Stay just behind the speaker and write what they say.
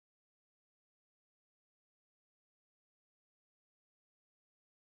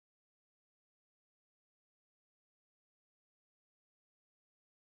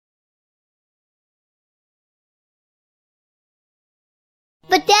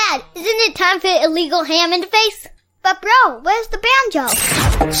But Dad, isn't it time for illegal ham in the face? But bro, where's the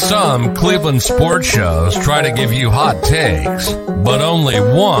banjo? Some Cleveland sports shows try to give you hot takes, but only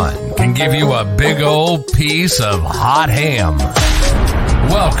one can give you a big old piece of hot ham.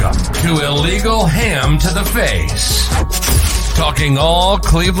 Welcome to Illegal Ham to the Face. Talking all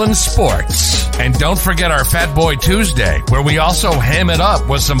Cleveland sports. And don't forget our Fat Boy Tuesday, where we also ham it up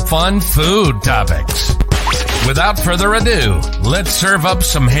with some fun food topics. Without further ado, let's serve up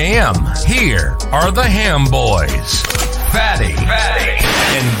some ham. Here are the Ham Boys, Fatty,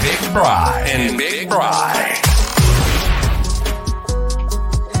 and Big Bry.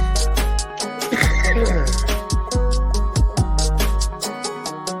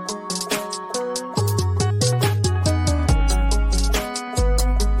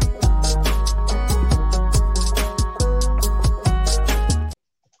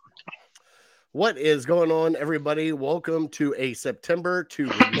 What is going on, everybody? Welcome to a September to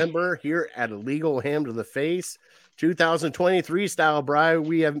remember here at Illegal Ham to the Face 2023 style, Bri.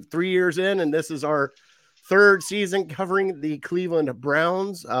 We have 3 years in, and this is our third season covering the Cleveland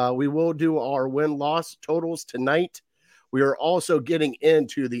Browns. We will do our win-loss totals tonight. We are also getting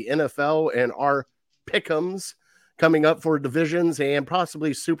into the NFL and our pick'ems coming up for divisions and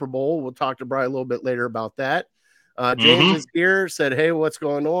possibly Super Bowl. We'll talk to Bri a little bit later about that. James is here, said, hey, what's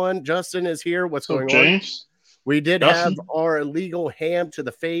going on? Justin is here. What's going James? on? We did have our Illegal Ham to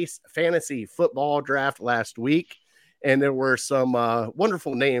the Face fantasy football draft last week, and there were some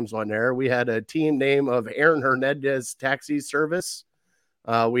wonderful names on there. We had a team name of Aaron Hernandez Taxi Service.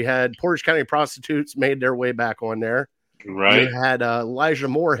 We had Portage County Prostitutes made their way back on there. Right. We had Elijah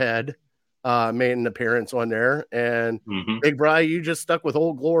Moorhead made an appearance on there, and Big Bry, you just stuck with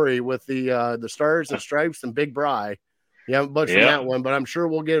Old Glory with the Stars and Stripes and Big Bry. You haven't budged from that one, but I'm sure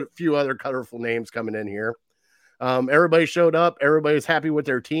we'll get a few other colorful names coming in here. Everybody showed up. Everybody's happy with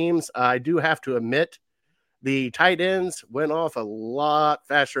their teams. I do have to admit, the tight ends went off a lot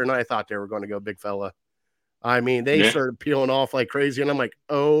faster than I thought they were going to go, big fella. I mean, they started peeling off like crazy, and I'm like,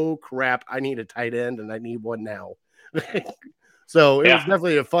 oh, crap, I need a tight end, and I need one now. So it was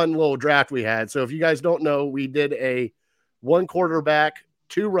definitely a fun little draft we had. So if you guys don't know, we did a 1 quarterback,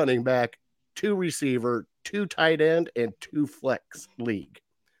 2 running back, 2 receiver, 2 tight end, and 2 flex league.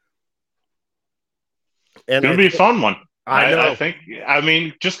 And it'll be a fun one. I think. I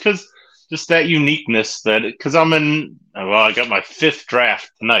mean, just that uniqueness because I got my 5th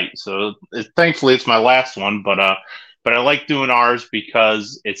draft tonight, so thankfully it's my last one. But I like doing ours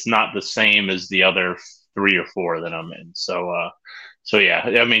because it's not the same as the other 3 or 4 that I'm in. So yeah,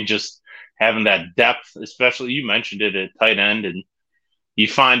 I mean, just having that depth, especially you mentioned it at tight end, and you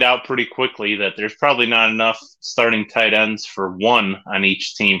find out pretty quickly that there's probably not enough starting tight ends for 1 on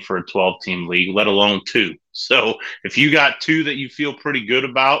each team for a 12-team league, let alone 2. So if you got 2 that you feel pretty good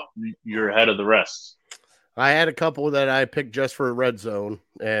about, you're ahead of the rest. I had a couple that I picked just for red zone,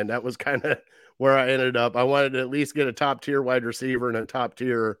 and that was kind of where I ended up. I wanted to at least get a top-tier wide receiver and a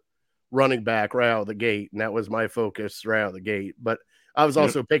top-tier running back right out of the gate, and that was my focus right out of the gate. But I was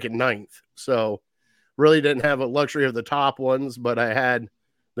also picking 9th, so really didn't have a luxury of the top ones, but I had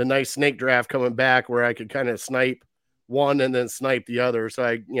the nice snake draft coming back where I could kind of snipe one and then snipe the other. So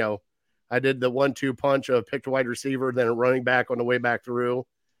I did the 1-2 punch of picked a wide receiver, then a running back on the way back through,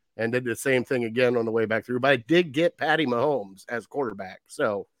 and did the same thing again on the way back through. But I did get Patty Mahomes as quarterback,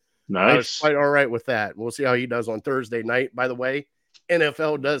 so I was quite all right with that. We'll see how he does on Thursday night. By the way,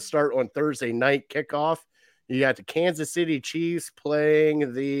 NFL does start on Thursday night kickoff. You got the Kansas City Chiefs playing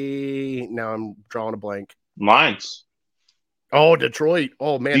now I'm drawing a blank. Lions. Oh, Detroit.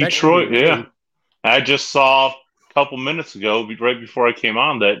 Oh, man. Detroit, yeah. I just saw a couple minutes ago, right before I came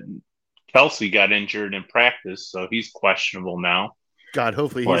on, that Kelsey got injured in practice, so he's questionable now. God,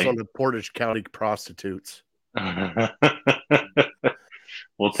 hopefully he's on the Portage County Prostitutes.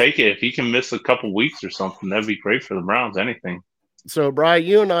 We'll take it. If he can miss a couple weeks or something, that'd be great for the Browns, anything. So, Brian,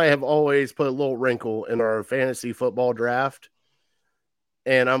 you and I have always put a little wrinkle in our fantasy football draft,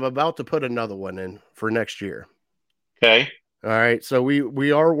 and I'm about to put another one in for next year. Okay. All right. So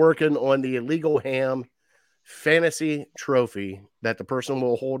we are working on the Illegal Ham fantasy trophy that the person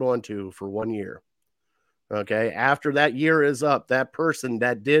will hold on to for 1 year. Okay. After that year is up, that person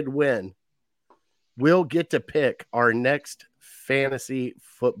that did win will get to pick our next fantasy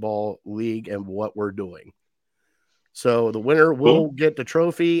football league and what we're doing. So the winner will get the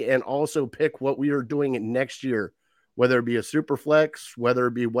trophy and also pick what we are doing next year, whether it be a super flex, whether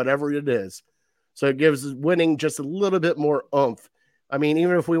it be whatever it is. So it gives winning just a little bit more oomph. I mean,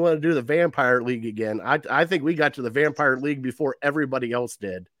 even if we want to do the Vampire League again, I think we got to the Vampire League before everybody else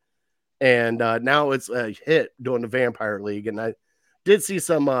did. And now it's a hit doing the Vampire League. And did see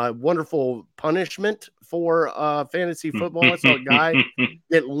some wonderful punishment for fantasy football. I saw a guy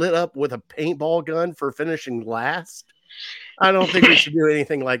get lit up with a paintball gun for finishing last. I don't think we should do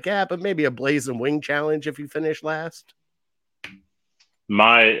anything like that, but maybe a blaze and wing challenge if you finish last.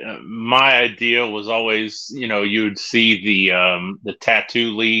 My idea was always, you'd see the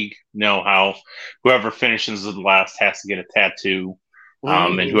tattoo league, how whoever finishes the last has to get a tattoo,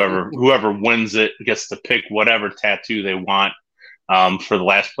 and whoever wins it gets to pick whatever tattoo they want for the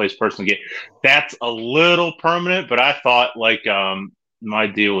last place person to get. That's a little permanent, but I thought my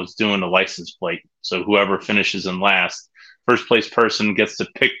deal was doing a license plate. So whoever finishes in last, first place person gets to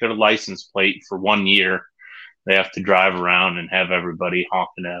pick their license plate for 1 year. They have to drive around and have everybody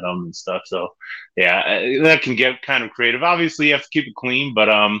honking at them and stuff. So, yeah, that can get kind of creative. Obviously, you have to keep it clean, but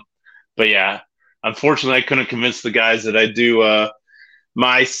yeah, unfortunately, I couldn't convince the guys that I do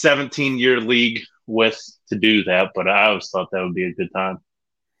my 17-year league with to do that. But I always thought that would be a good time.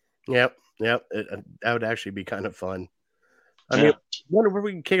 Yep, that would actually be kind of fun. I mean, I wonder where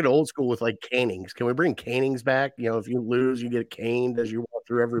we can kick it old school with like canings. Can we bring canings back? If you lose, you get caned as you walk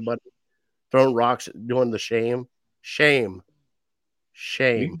through everybody. Throwing rocks, doing the shame. You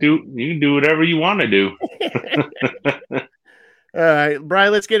can do whatever you want to do. All right,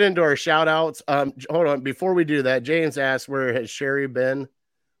 Brian, let's get into our shout outs. Hold on. Before we do that, James asked, where has Sherry been?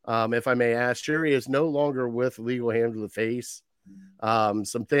 If I may ask, Sherry is no longer with Legal Hand to the Face.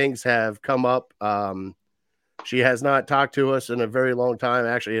 Some things have come up. She has not talked to us in a very long time,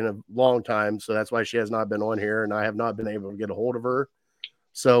 actually in a long time. So that's why she has not been on here, and I have not been able to get a hold of her.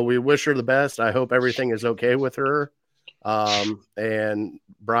 So we wish her the best. I hope everything is okay with her. And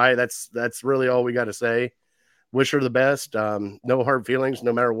Bri, that's really all we got to say. Wish her the best. No hard feelings,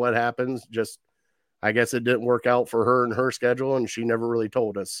 no matter what happens. Just, I guess it didn't work out for her and her schedule, and she never really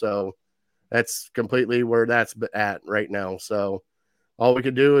told us. So that's completely where that's at right now. So all we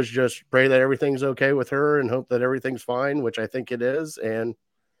could do is just pray that everything's okay with her and hope that everything's fine, which I think it is. And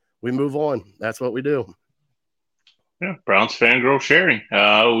we move on. That's what we do. Yeah, Browns fangirl Sherry.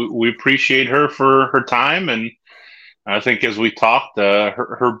 We appreciate her for her time, and I think as we talked,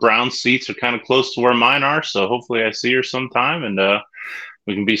 her Browns seats are kind of close to where mine are. So hopefully, I see her sometime, and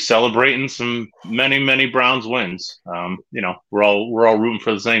we can be celebrating some many Browns wins. We're all rooting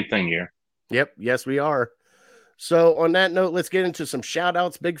for the same thing here. Yep, yes, we are. So on that note, let's get into some shout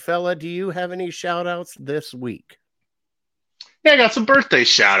outs. Big fella, do you have any shout outs this week? Yeah, I got some birthday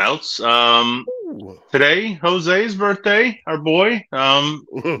shout outs. Today, Jose's birthday, our boy.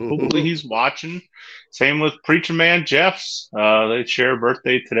 Hopefully he's watching. Same with Preacher Man Jeff's. They share a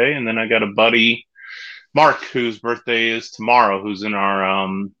birthday today. And then I got a buddy, Mark, whose birthday is tomorrow, who's in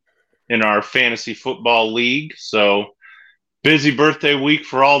our fantasy football league. So busy birthday week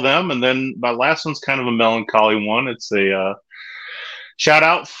for all them. And then my last one's kind of a melancholy one. It's a shout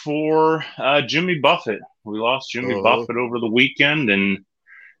out for Jimmy Buffett. We lost Jimmy Buffett over the weekend, and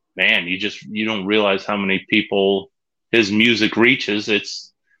man, you don't realize how many people his music reaches.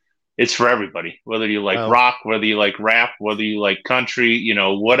 It's for everybody, whether you like rock, whether you like rap, whether you like country,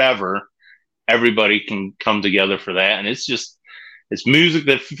 whatever. Everybody can come together for that, and it's music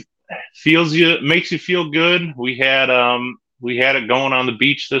that makes you feel good. We had it going on the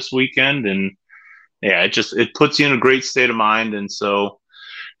beach this weekend, and yeah, it puts you in a great state of mind, and so.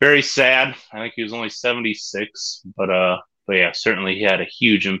 Very sad. I think he was only 76, but yeah, certainly he had a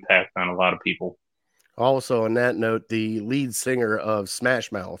huge impact on a lot of people. Also, on that note, the lead singer of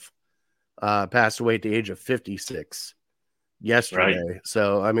Smash Mouth passed away at the age of 56 yesterday. Right.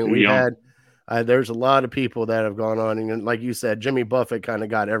 So, I mean, we had there's a lot of people that have gone on, and like you said, Jimmy Buffett kind of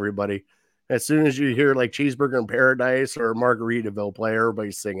got everybody. As soon as you hear like Cheeseburger in Paradise or Margaritaville play,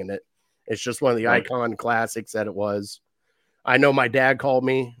 everybody's singing it. It's just one of the icon classics that it was. I know my dad called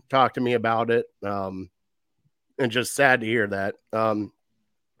me, talked to me about it, and just sad to hear that.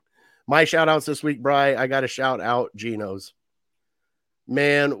 My shout outs this week, Bri, I got to shout out Geno's.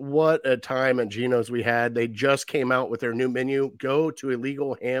 Man, what a time at Geno's we had. They just came out with their new menu. Go to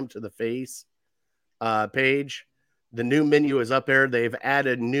Illegal Ham to the Face page. The new menu is up there. They've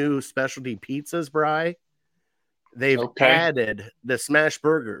added new specialty pizzas, Bri. They've added the smash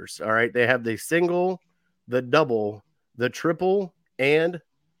burgers. All right. They have the single, the double, the triple, and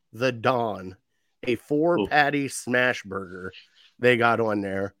the Dawn, a 4-patty smash burger they got on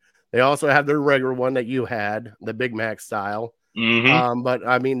there. They also have their regular one that you had, the Big Mac style. Mm-hmm. But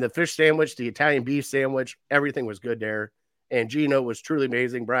I mean, the fish sandwich, the Italian beef sandwich, everything was good there. And Gino was truly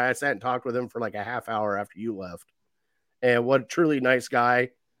amazing. Brian, I sat and talked with him for like a half hour after you left. And what a truly nice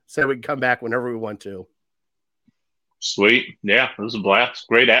guy. Said we can come back whenever we want to. Sweet. Yeah, it was a blast.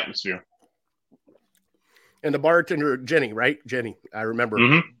 Great atmosphere. And the bartender, Jenny, right? Jenny, I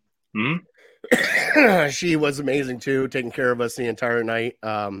remember. She was amazing too, taking care of us the entire night.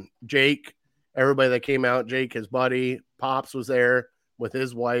 Jake, everybody that came out, Jake, his buddy, Pops was there with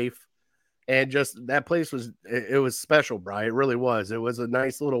his wife. And just that place was special, Brian. It really was. It was a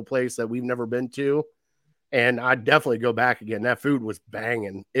nice little place that we've never been to. And I'd definitely go back again. That food was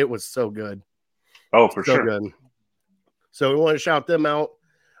banging. It was so good. Oh, for sure. Good. So we want to shout them out.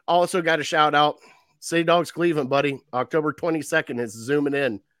 Also got to shout out City Dogs Cleveland, buddy. October 22nd is zooming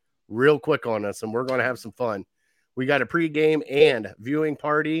in real quick on us, and we're going to have some fun. We got a pregame and viewing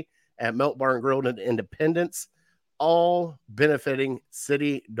party at Melt Bar and Grill in Independence, all benefiting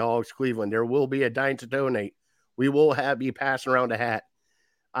City Dogs Cleveland. There will be a dime to donate. We will be passing around a hat.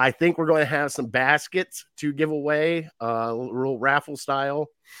 I think we're going to have some baskets to give away, real raffle style.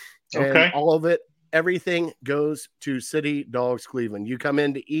 Okay. And all of it, everything goes to City Dogs Cleveland. You come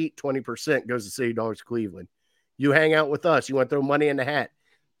in to eat, 20% goes to City Dogs Cleveland. You hang out with us. You want to throw money in the hat.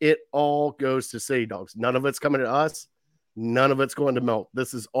 It all goes to City Dogs. None of it's coming to us. None of it's going to Melt.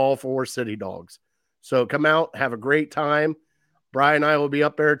 This is all for City Dogs. So come out, have a great time. Brian and I will be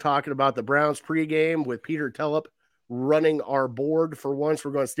up there talking about the Browns pregame with Peter Tellup running our board for once.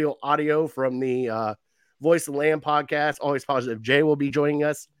 We're going to steal audio from the Voice of the Land podcast. Always Positive Jay will be joining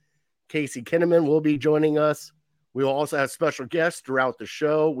us. Casey Kinnaman will be joining us. We will also have special guests throughout the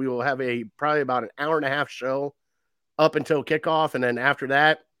show. We will have probably about an hour and a half show up until kickoff. And then after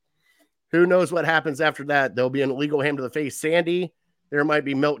that, who knows what happens after that? There'll be an illegal ham to the face Sandy. There might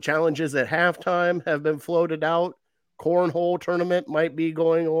be Melt challenges at halftime have been floated out. Cornhole tournament might be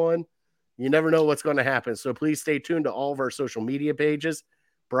going on. You never know what's going to happen. So please stay tuned to all of our social media pages.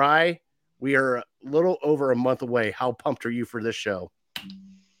 Bri, we are a little over a month away. How pumped are you for this show?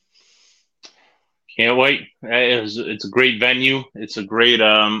 Can't wait. It's a great venue. It's a great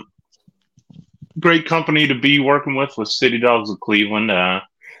great company to be working with City Dogs of Cleveland. I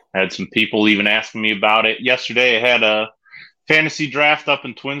had some people even asking me about it. Yesterday I had a fantasy draft up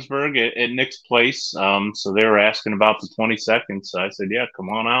in Twinsburg at Nick's place. So they were asking about the 22nd. So I said, yeah, come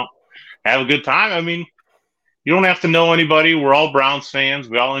on out. Have a good time. I mean, you don't have to know anybody. We're all Browns fans.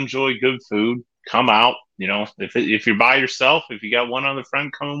 We all enjoy good food. Come out. You know, if you're by yourself, if you got one other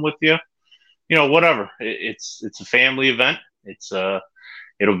friend coming with you, you know, whatever. It's a family event.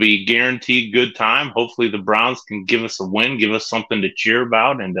 It'll be guaranteed good time. Hopefully the Browns can give us a win, give us something to cheer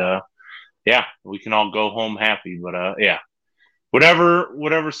about. And yeah, we can all go home happy. But yeah,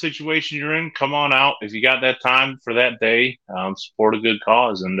 whatever situation you're in, come on out. If you got that time for that day, support a good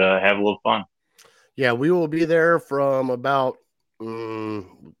cause and have a little fun. Yeah, we will be there from about, we'll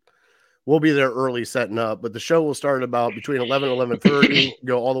be there early setting up, but the show will start about between 11 and 11:30,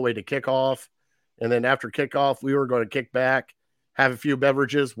 go all the way to kickoff. And then after kickoff, we were going to kick back, have a few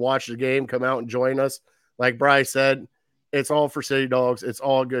beverages, watch the game, come out and join us. Like Bryce said, it's all for City Dogs. It's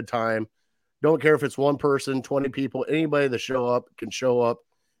all a good time. Don't care if it's one person, 20 people, anybody that can show up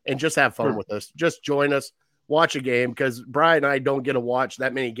and just have fun with us. Just join us, watch a game, because Brian and I don't get to watch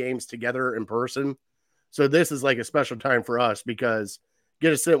that many games together in person. So this is like a special time for us because get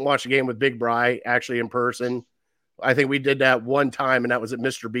to sit and watch a game with Big Bri actually in person. I think we did that one time, and that was at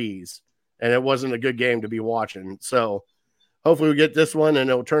Mr. B's, and it wasn't a good game to be watching. So hopefully we get this one, and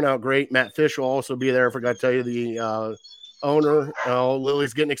it'll turn out great. Matt Fish will also be there. I forgot to tell you the owner. Oh,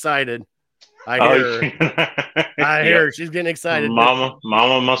 Lily's getting excited. I hear her. I hear her. She's getting excited. Mama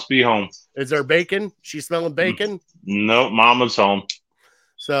must be home. Is there bacon? She's smelling bacon? Nope, Mama's home.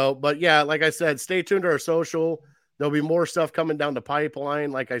 So, but yeah, like I said, stay tuned to our social. There'll be more stuff coming down the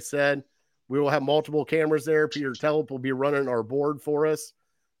pipeline. Like I said, we will have multiple cameras there. Peter Tellup will be running our board for us.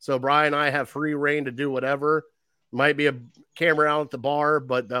 So Brian and I have free reign to do whatever. Might be a camera out at the bar,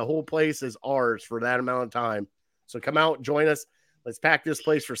 but the whole place is ours for that amount of time. So come out, join us. Let's pack this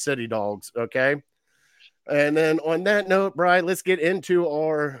place for City Dogs, okay? And then on that note, Brian, let's get into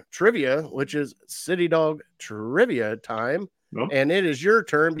our trivia, which is City Dog trivia time. Oh. And it is your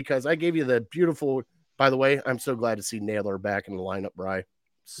turn because I gave you the beautiful, by the way, I'm so glad to see Naylor back in the lineup, Brian.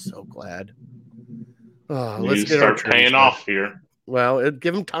 So glad. Oh, let's start paying off here. Well,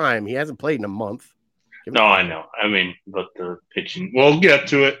 give him time. He hasn't played in a month. No, I know. I mean, but the pitching, we'll get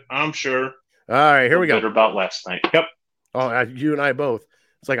to it, I'm sure. All right, here we go. Better about last night. Yep. Oh, you and I both.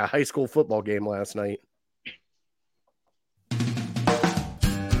 It's like a high school football game last night.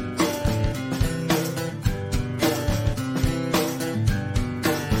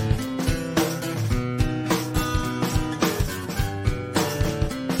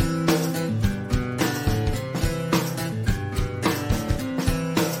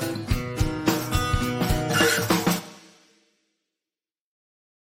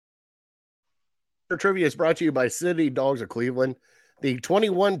 Trivia is brought to you by City Dogs of Cleveland. The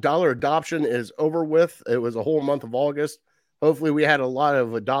 $21 adoption is over with. It was a whole month of August. Hopefully, we had a lot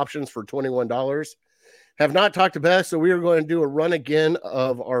of adoptions for $21. Have not talked to Beth, so we are going to do a run again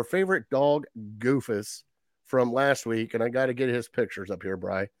of our favorite dog, Goofus, from last week. And I got to get his pictures up here,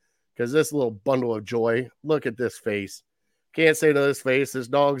 Bri, because this little bundle of joy, look at this face. Can't say no to this face. This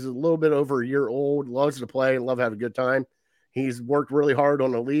dog's a little bit over a year old, loves to play, love having a good time. He's worked really hard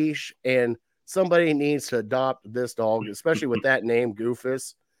on a leash, and somebody needs to adopt this dog, especially with that name,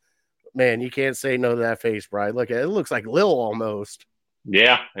 Goofus. Man, you can't say no to that face, Bri. Look at it. It looks like Lil almost.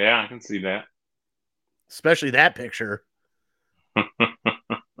 Yeah, I can see that. Especially that picture.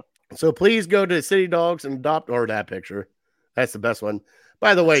 So please go to City Dogs and adopt, or that picture. That's the best one.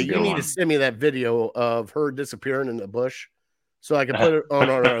 By the way, you need to send me that video of her disappearing in the bush so I can put it on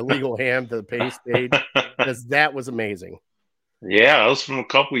our illegal ham to the page, because that was amazing. Yeah, that was from a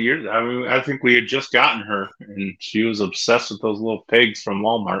couple of years. I mean, I think we had just gotten her, and she was obsessed with those little pigs from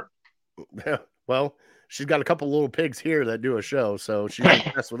Walmart. Well, she's got a couple little pigs here that do a show, so she's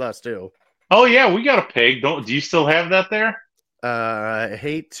obsessed with us too. Oh yeah, we got a pig. Do you still have that there? I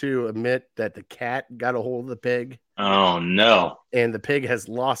hate to admit that the cat got a hold of the pig. Oh no! And the pig has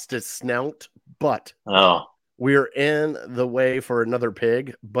lost its snout, but we're in the way for another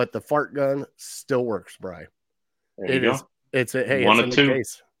pig. But the fart gun still works, Bri. It is. It's in the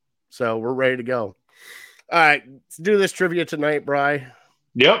case, so we're ready to go. All right, let's do this trivia tonight, Bri.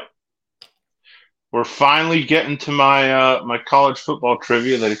 Yep. We're finally getting to my my college football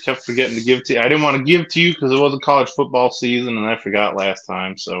trivia that I kept forgetting to give to you. I didn't want to give to you because it wasn't college football season, and I forgot last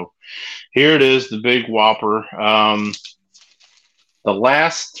time. So here it is, the big whopper. The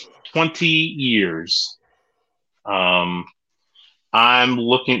last 20 years, I'm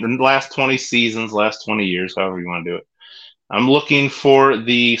looking, the last 20 seasons, last 20 years, however you want to do it. I'm looking for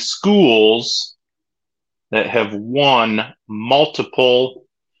the schools that have won multiple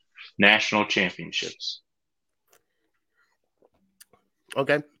national championships.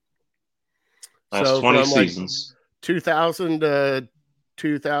 Okay. Last 20 seasons. 2000 to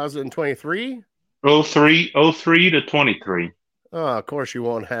 2023? 03 to 23. Oh, of course you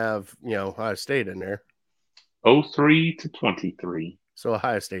won't have, Ohio State in there. 03 to 23. So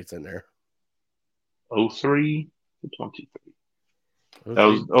Ohio State's in there. 03 to 23. That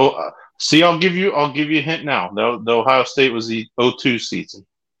was see, I'll give you a hint now. The Ohio State was the 02 season.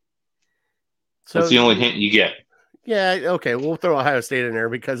 So that's the only hint you get. Yeah, okay. We'll throw Ohio State in there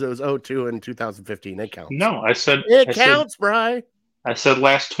because it was 02 and 2015. It counts. No, I said it counts, Bri. I said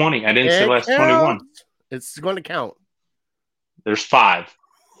last 20. I didn't say last 21. It's going to count. There's 5.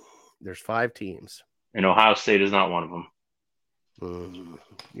 There's 5 teams. And Ohio State is not one of them.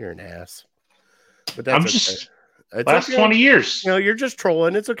 You're an ass. But that's just last 20 years. You're just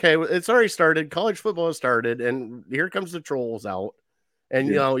trolling. It's okay. It's already started. College football has started, and here comes the trolls out. And,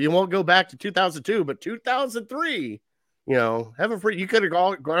 you won't go back to 2002, but 2003, heaven free. You could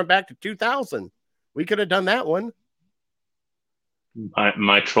have gone back to 2000. We could have done that one.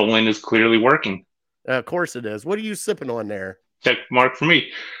 My trolling is clearly working. Of course it is. What are you sipping on there? Check mark for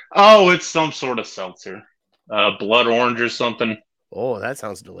me. Oh, it's some sort of seltzer. Blood orange or something. Oh, that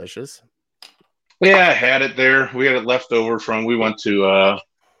sounds delicious. Yeah, I had it there. We had it left over from, we went to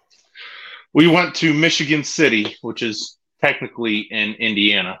Michigan City, which is technically in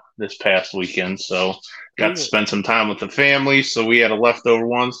Indiana this past weekend. So got to spend some time with the family. So we had a leftover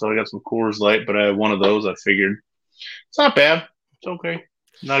one. So I got some Coors Light, but I had one of those. I figured it's not bad. It's okay.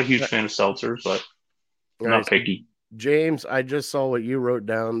 Not a huge fan of seltzers, but not picky. James, I just saw what you wrote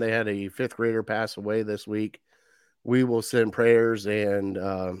down. They had a 5th grader pass away this week. We will send prayers and,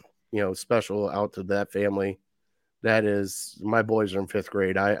 special out to that family. That is, my boys are in 5th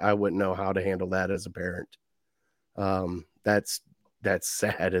grade. I wouldn't know how to handle that as a parent. That's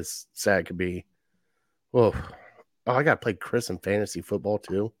sad as sad could be. Whoa. Oh, I got to play Chris in fantasy football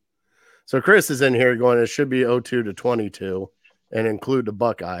too. So Chris is in here going, it should be 02 to 22 and include the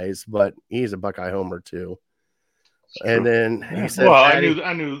Buckeyes, but he's a Buckeye homer too. And then he said, well,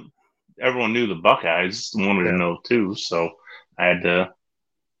 I knew everyone knew the Buckeyes wanted to know too. So I had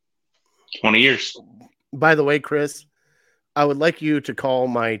 20 years. By the way, Chris, I would like you to call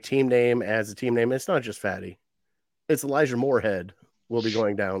my team name as a team name. It's not just Fatty. It's Elijah Moorhead will be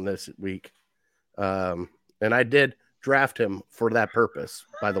going down this week. And I did draft him for that purpose,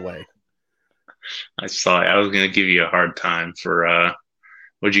 by the way. I saw it. I was going to give you a hard time for,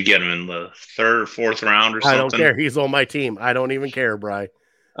 would you get him in the 3rd or 4th round or something? I don't care. He's on my team. I don't even care, Bri.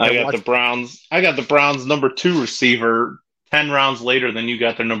 I got the Browns number 2 receiver 10 rounds later than you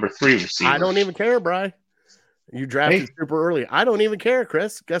got their number 3 receiver. I don't even care, Bri. You drafted super early. I don't even care,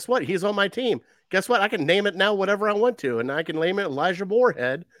 Chris. Guess what? He's on my team. guess what? I can name it now whatever I want to, and I can name it Elijah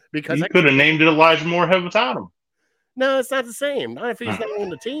Moorhead because you could have named it Elijah Moorhead without him. No, it's not the same. Not if he's not on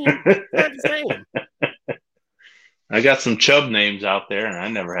the team. It's not the same. I got some Chubb names out there, and I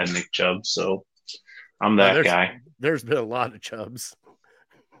never had Nick Chubb, so I'm that guy. There's been a lot of Chubbs.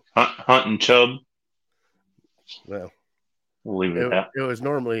 Hunt and Chubb. Well, we'll leave it at that.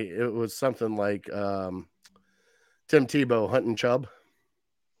 It was something like Tim Tebow, Hunt and Chubb.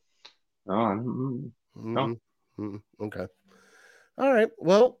 Oh, no. Okay. All right.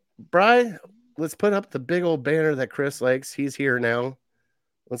 Well, Bri, let's put up the big old banner that Chris likes. He's here now.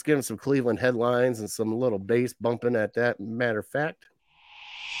 Let's give him some Cleveland headlines and some little bass bumping at that matter of fact.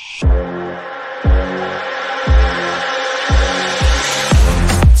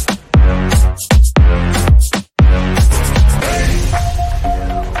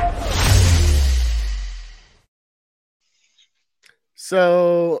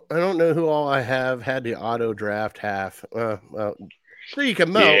 So I don't know who all I have had the auto draft half. So you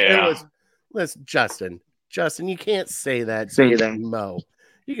can mow. Yeah. Justin, you can't say that. Say that. Mow.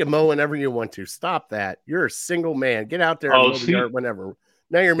 You can mow whenever you want to. Stop that. You're a single man. Get out there and mow the yard whenever.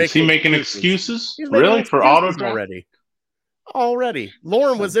 Now you're making. Is he making excuses? Really? For auto draft? Already.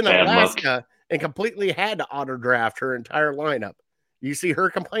 Lauren was in Alaska and completely had to auto draft her entire lineup. You see her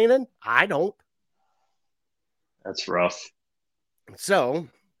complaining? I don't. That's rough. So,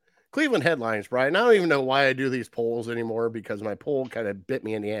 Cleveland headlines, Brian. I don't even know why I do these polls anymore because my poll kind of bit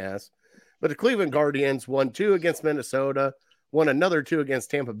me in the ass. But the Cleveland Guardians won 2 against Minnesota, won another 2 against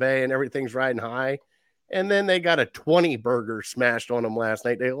Tampa Bay, and everything's riding high. And then they got a 20 burger smashed on them last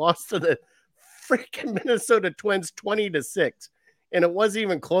night. They lost to the freaking Minnesota Twins 20-6. And it wasn't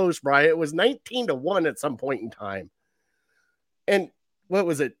even close, Brian. It was 19-1 at some point in time. And what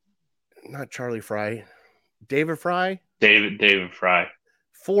was it? Not Charlie Fry. David Fry? David Fry.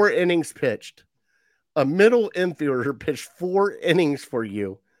 4 innings pitched. A middle infielder pitched 4 innings for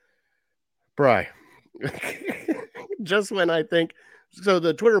you. Bri. Just when I think so,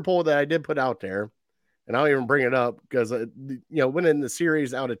 the Twitter poll that I did put out there, and I'll even bring it up because winning the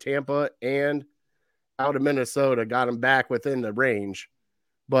series out of Tampa and out of Minnesota got them back within the range.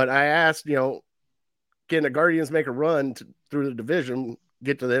 But I asked, can the Guardians make a run through the division,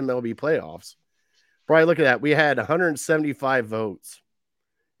 get to the MLB playoffs? Bri, look at that. We had 175 votes,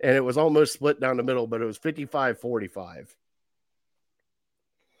 and it was almost split down the middle, but it was 55-45.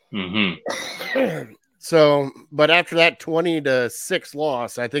 Mm-hmm. So, but after that 20-6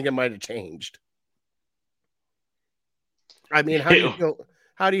 loss, I think it might have changed. I mean,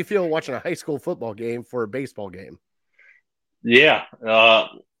 how do you feel watching a high school football game for a baseball game? Yeah.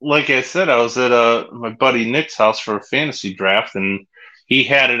 Like I said, I was at my buddy Nick's house for a fantasy draft, and he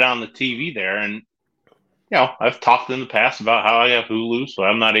had it on the TV there. And, I've talked in the past about how I have Hulu, so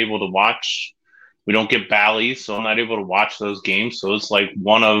I'm not able to watch. We don't get Bally's, so I'm not able to watch those games. So it's like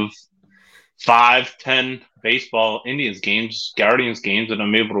one of 5-10 baseball Indians games, Guardians games that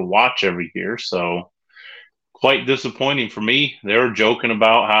I'm able to watch every year. So quite disappointing for me. They were joking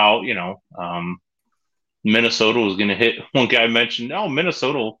about how, Minnesota was going to hit. One guy mentioned,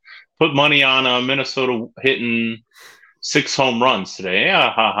 Minnesota, put money on Minnesota hitting 6 home runs today.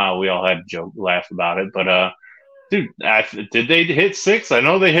 Yeah, haha. We all had a laugh about it. But, dude, did they hit 6? I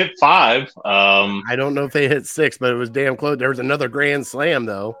know they hit 5. I don't know if they hit 6, but it was damn close. There was another grand slam,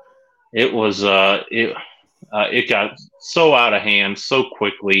 though. It was it got so out of hand so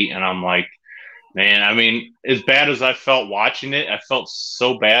quickly, and I'm like, man, I mean, as bad as I felt watching it, I felt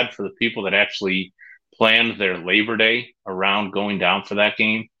so bad for the people that actually planned their Labor Day around going down for that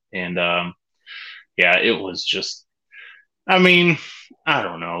game. And it was just, I mean, I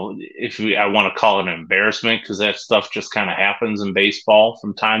don't know if I want to call it an embarrassment because that stuff just kind of happens in baseball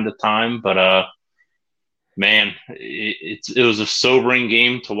from time to time, but man, it was a sobering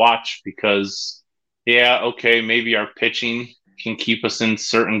game to watch because, maybe our pitching can keep us in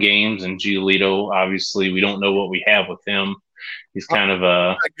certain games. And Giolito, obviously, we don't know what we have with him. He's kind of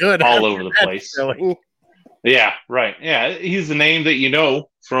all over the place. Yeah, right. Yeah, he's the name that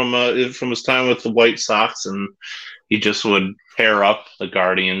from his time with the White Sox, and he just would pair up the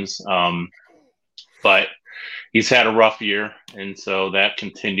Guardians. But he's had a rough year, and so that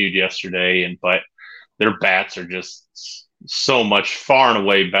continued yesterday. But their bats are just so much far and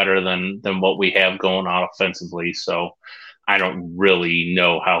away better than what we have going on offensively. So I don't really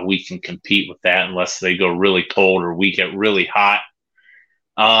know how we can compete with that unless they go really cold or we get really hot.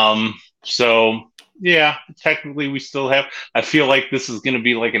 Technically we still have, I feel like this is going to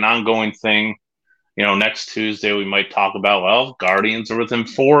be like an ongoing thing. Next Tuesday we might talk about, Guardians are within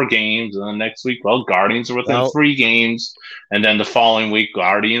 4 games, and then next week, Guardians are within 3 games, and then the following week,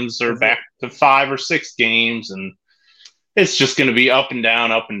 Guardians are back to 5 or 6 games, and it's just going to be up and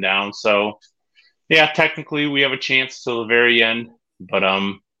down, up and down. So, yeah, technically we have a chance till the very end, but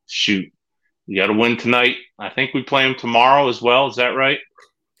shoot, we got to win tonight. I think we play them tomorrow as well. Is that right?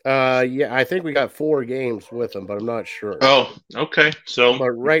 Yeah, I think we got 4 games with them, but I'm not sure. Oh, okay. So,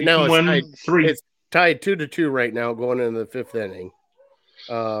 but right now it's tied 3. It's tied 2-2 right now, going into the 5th inning.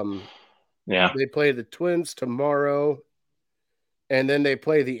 Yeah, they play the Twins tomorrow, and then they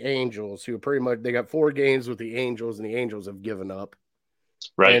play the Angels, who pretty much they got 4 games with the Angels, and the Angels have given up.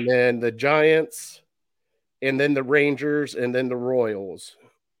 right. And then the Giants, and then the Rangers, and then the Royals.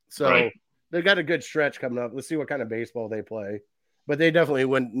 So They've got a good stretch coming up. Let's see what kind of baseball they play. But they definitely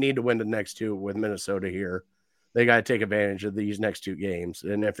need to win the next 2 with Minnesota here. They got to take advantage of these next 2 games.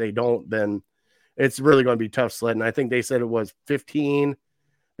 And if they don't, then it's really going to be tough sledding. I think they said it was 15.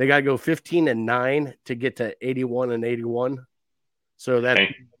 They got to go 15-9 to get to 81-81. So that's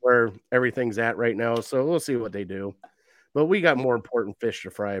where everything's at right now. So we'll see what they do. But we got more important fish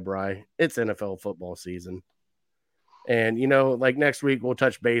to fry, Bri. It's NFL football season. And, like next week, we'll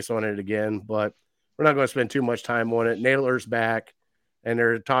touch base on it again, but we're not going to spend too much time on it. Naylor's back, and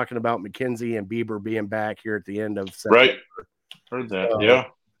they're talking about McKenzie and Bieber being back here at the end of September. Right. Heard that, yeah.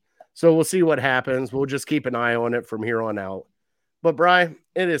 So we'll see what happens. We'll just keep an eye on it from here on out. But, Bri,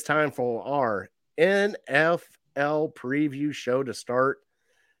 it is time for our NFL preview show to start.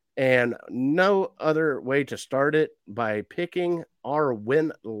 And no other way to start it by picking our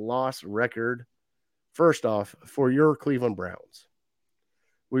win-loss record. First off, for your Cleveland Browns.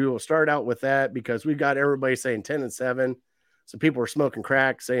 We will start out with that because we've got everybody saying 10-7. Some people are smoking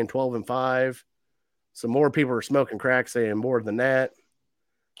crack saying 12-5. Some more people are smoking crack saying more than that.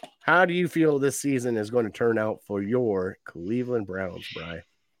 How do you feel this season is going to turn out for your Cleveland Browns, Bri?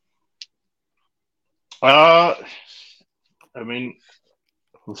 I mean,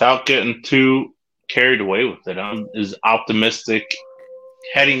 without getting too carried away with it, I'm as optimistic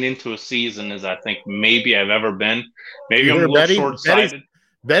heading into a season as I think maybe I've ever been. Maybe I'm a little short-sighted.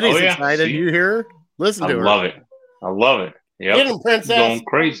 Betty's excited. See? You hear her? Listen to her. I love it. Yep. Get him, princess. Going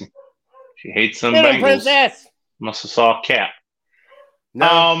crazy. She hates them Bengals. Princess. Must have saw a cat.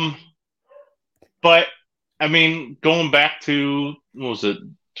 No. But I mean, going back to what was it,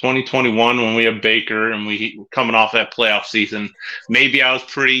 2021 when we had Baker and we were coming off that playoff season. Maybe I was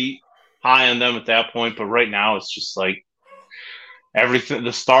pretty high on them at that point, but right now it's just like everything.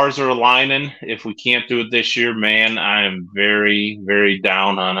 The stars are aligning. If we can't do it this year, man, I am very, very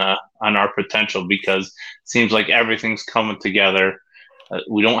down on our potential because it seems like everything's coming together.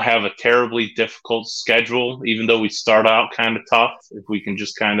 We don't have a terribly difficult schedule, even though we start out kind of tough. If we can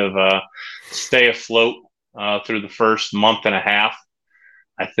just kind of stay afloat through the first month and a half,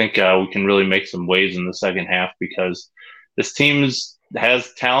 I think we can really make some waves in the second half because this team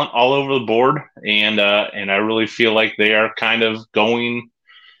has talent all over the board, and I really feel like they are kind of going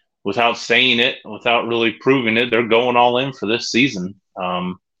without saying it, without really proving it. They're going all in for this season,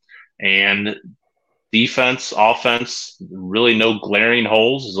 and defense, offense, really no glaring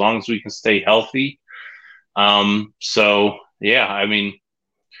holes as long as we can stay healthy. So yeah, I mean,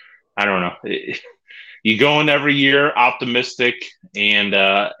 I don't know. You go in every year optimistic, and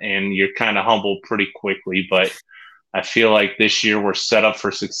you're kind of humbled pretty quickly. But I feel like this year we're set up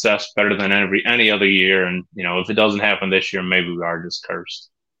for success better than any other year. And if it doesn't happen this year, maybe we are just cursed.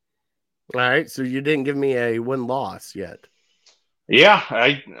 All right. So you didn't give me a win-loss yet. Yeah,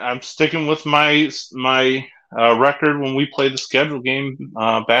 I'm sticking with my record when we played the schedule game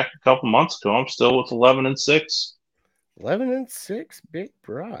back a couple months ago. I'm still with 11-6. 11-6, Big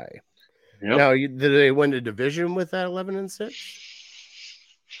Bri. Yep. Now, did they win the division with that 11-6?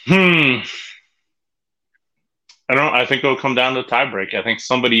 I think it'll come down to the tiebreak. I think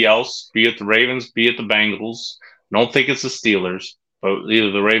somebody else, be it the Ravens, be it the Bengals. I don't think it's the Steelers, but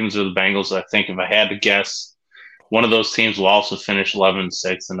either the Ravens or the Bengals. I think if I had to guess, one of those teams will also finish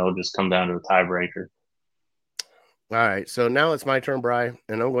 11-6, and it'll just come down to a tiebreaker. All right, so now it's my turn, Bri,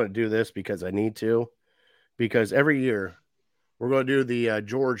 and I'm going to do this because I need to. Because every year, we're going to do the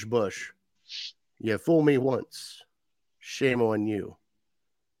George Bush. You fool me once, shame on you.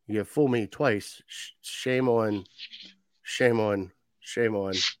 You fool me twice, shame on.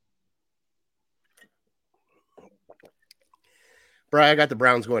 Bri, I got the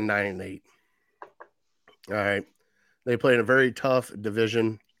Browns going 9-8. All right. They play in a very tough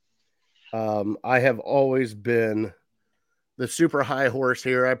division. I have always been the super high horse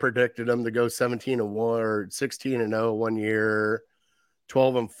here. I predicted them to go 17-1 or 16-0 one year,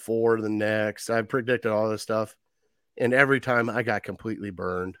 12-4 the next. I predicted all this stuff, and every time I got completely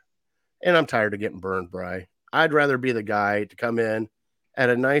burned. And I'm tired of getting burned, Bri. I'd rather be the guy to come in at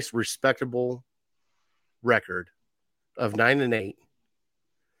a nice, respectable record of 9-8,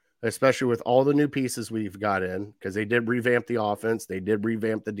 especially with all the new pieces we've got in, because they did revamp the offense, they did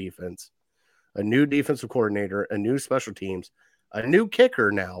revamp the defense, a new defensive coordinator, a new special teams, a new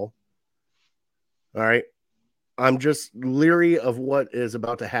kicker now. All right. I'm just leery of what is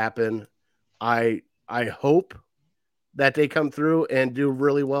about to happen. I hope that they come through and do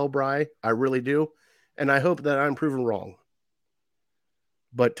really well, Bri. I really do. And I hope that I'm proven wrong.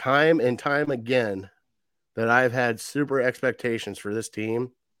 But time and time again that I've had super expectations for this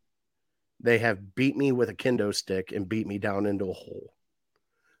team, they have beat me with a kendo stick and beat me down into a hole.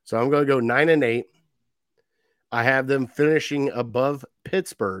 So I'm going to go 9-8. I have them finishing above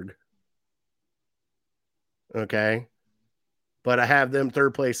Pittsburgh. Okay. But I have them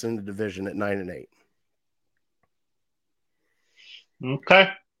third place in the division at 9-8. Okay.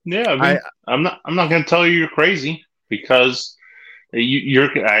 Yeah. I'm not going to tell you you're crazy, because you're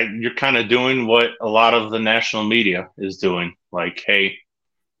kind of doing what a lot of the national media is doing. Like, hey,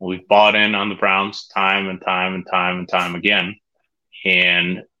 we've bought in on the Browns time and time and time and time again,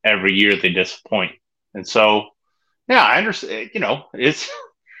 and every year they disappoint. And so, yeah, I understand.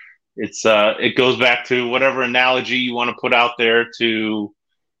 It goes back to whatever analogy you want to put out there to,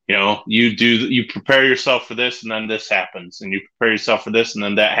 you prepare yourself for this, and then this happens, and you prepare yourself for this, and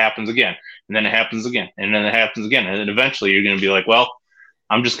then that happens again, and then it happens again, and then it happens again, and then eventually you're going to be like, well,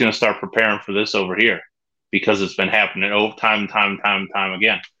 I'm just going to start preparing for this over here, because it's been happening over time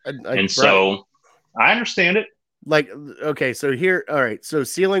again. So I understand it. Like, okay, so here, all right. So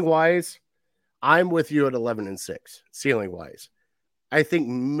ceiling wise, I'm with you at 11-6. Ceiling wise, I think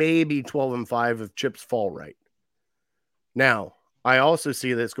maybe 12-5 if chips fall right. Now, I also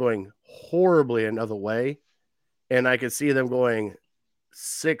see this going horribly another way, and I could see them going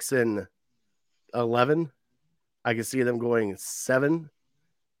 6-11. I could see them going 7.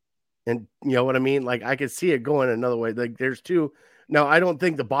 And you know what I mean? Like, I could see it going another way. Like, there's two. Now, I don't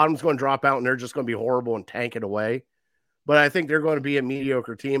think the bottom's going to drop out and they're just going to be horrible and tank it away. But I think they're going to be a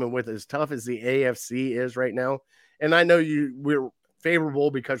mediocre team. And with as tough as the AFC is right now, and I know we're favorable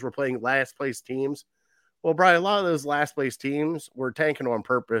because we're playing last place teams. Well, Brian, a lot of those last place teams were tanking on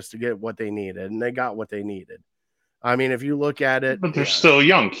purpose to get what they needed, and they got what they needed. I mean, if you look at it, but they're still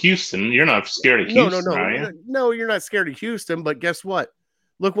young. Houston, you're not scared of Houston, are you? No, you're not scared of Houston. But guess what?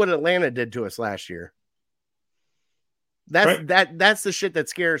 Look what Atlanta did to us last year. That's the shit that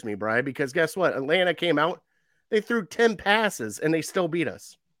scares me, Brian. Because guess what? Atlanta came out, they threw 10 passes, and they still beat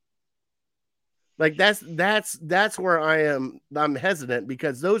us. Like that's where I'm hesitant,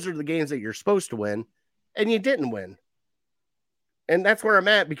 because those are the games that you're supposed to win, and you didn't win. And that's where I'm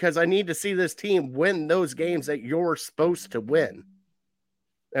at, because I need to see this team win those games that you're supposed to win.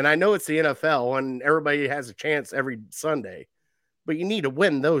 And I know it's the NFL and everybody has a chance every Sunday, but you need to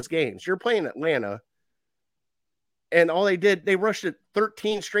win those games. You're playing Atlanta, and all they did, they rushed it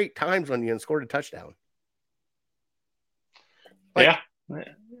 13 straight times on you and scored a touchdown. Yeah.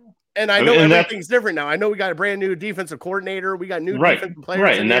 And I know everything's different now. I know we got a brand new defensive coordinator. We got new defensive players.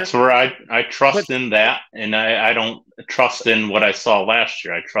 Right, and that's where I trust in that, and I don't trust in what I saw last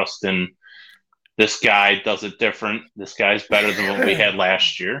year. I trust in this guy does it different. This guy's better than what we had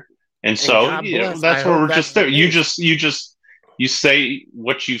last year, and so that's where we're just there. You say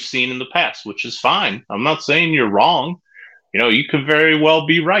what you've seen in the past, which is fine. I'm not saying you're wrong. You could very well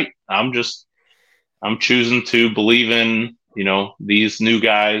be right. I'm choosing to believe in. These new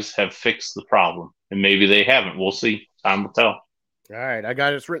guys have fixed the problem, and maybe they haven't. We'll see. Time will tell. All right. I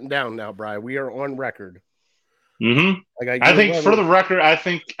got this written down now, Brian. We are on record. Mm-hmm. I think for the record, I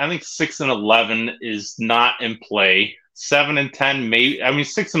think 6-11 is not in play. 7-10, maybe. I mean,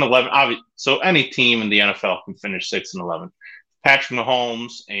 6-11. So any team in the NFL can finish 6-11. Patrick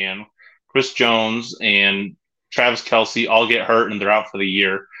Mahomes and Chris Jones and Travis Kelce all get hurt and they're out for the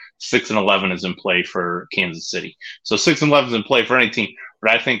year. 6-11 is in play for Kansas City. So 6-11 is in play for any team. But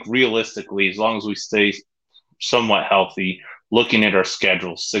I think realistically, as long as we stay somewhat healthy, looking at our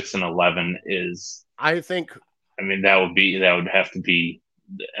schedule, 6-11 is. That would have to be.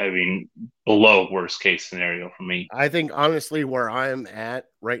 Below worst case scenario for me. I think honestly, where I'm at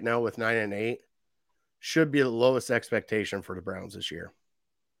right now with 9-8 should be the lowest expectation for the Browns this year.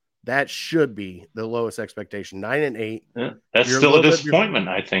 That should be the lowest expectation. 9-8. Yeah, that's still a disappointment,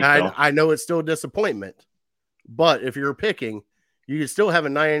 I think. I know it's still a disappointment, but if you're picking, you can still have a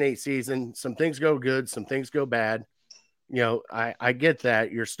 9-8 season. Some things go good, some things go bad. I get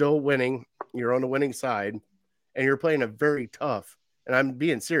that. You're still winning. You're on the winning side, and you're playing a very tough, and I'm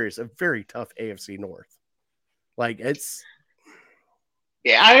being serious, a very tough AFC North. Like it's.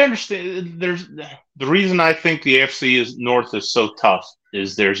 Yeah, I understand. There's the reason I think the AFC North is so tough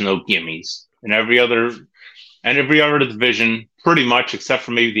is there's no gimmies. And every other division, pretty much, except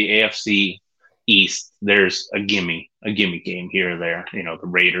for maybe the AFC East, there's a gimme game here or there. The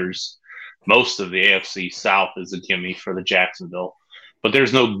Raiders. Most of the AFC South is a gimme for the Jacksonville, but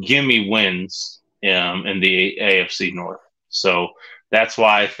there's no gimme wins in the AFC North. So that's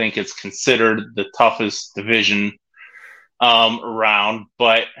why I think it's considered the toughest division around.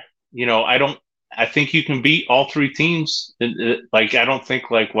 But I think you can beat all three teams. I don't think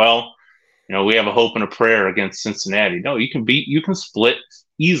we have a hope and a prayer against Cincinnati. No, you can split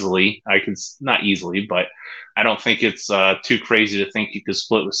easily. Not easily, but I don't think it's too crazy to think you could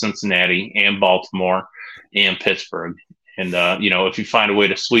split with Cincinnati and Baltimore and Pittsburgh. And if you find a way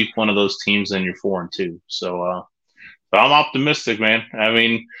to sweep one of those teams, then you're 4-2. So, but I'm optimistic, man. I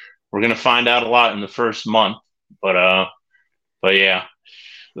mean, we're gonna find out a lot in the first month, but yeah,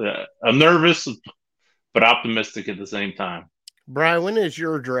 I'm nervous, but optimistic at the same time. Brian, when is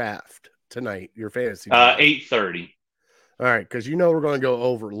your draft tonight? Your fantasy draft? 8:30. All right, because we're going to go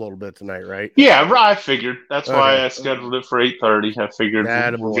over a little bit tonight, right? Yeah, I figured. That's why I scheduled it for 8:30. I figured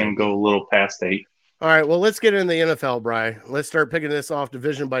we're going to go a little past 8. All right, well, let's get into the NFL, Brian. Let's start picking this off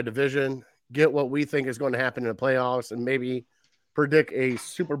division by division, get what we think is going to happen in the playoffs, and maybe predict a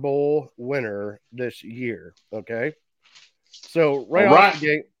Super Bowl winner this year, okay? So off the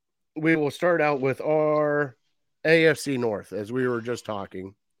gate, we will start out with our AFC North, as we were just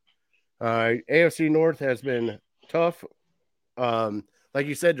talking. AFC North has been tough. Like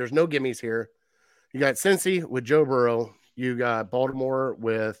you said, there's no gimmies here. You got Cincy with Joe Burrow. You got Baltimore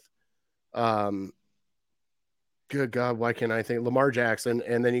with, good God, why can't I think? Lamar Jackson.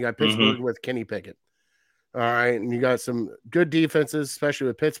 And then you got Pittsburgh with Kenny Pickett. All right. And you got some good defenses, especially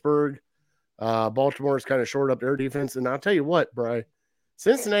with Pittsburgh. Baltimore's kind of short up their defense. And I'll tell you what, Bri,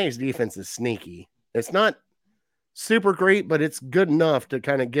 Cincinnati's defense is sneaky. It's not super great, but it's good enough to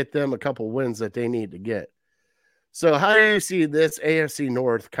kind of get them a couple wins that they need to get. So how do you see this AFC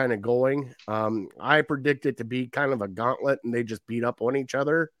North kind of going? I predict it to be kind of a gauntlet and they just beat up on each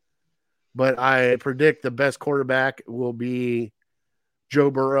other. But I predict the best quarterback will be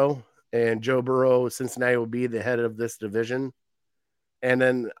Joe Burrow. And Joe Burrow, Cincinnati will be the head of this division. And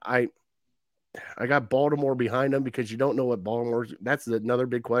then I got Baltimore behind them because you don't know what Baltimore's. That's another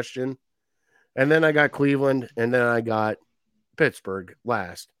big question. And then I got Cleveland, and then I got Pittsburgh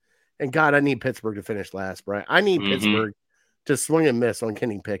last. And God, I need Pittsburgh to finish last, Brian. I need Pittsburgh to swing and miss on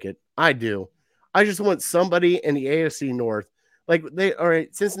Kenny Pickett. I do. I just want somebody in the AFC North. All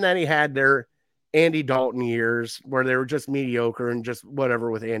right, Cincinnati had their Andy Dalton years where they were just mediocre and just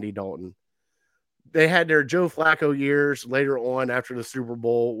whatever with Andy Dalton. They had their Joe Flacco years later on after the Super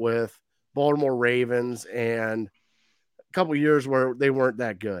Bowl with Baltimore Ravens and a couple years where they weren't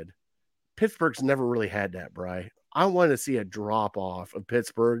that good. Pittsburgh's never really had that, Bri. I want to see a drop off of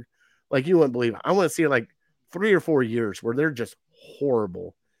Pittsburgh. Like you wouldn't believe. I want to see 3 or 4 years where they're just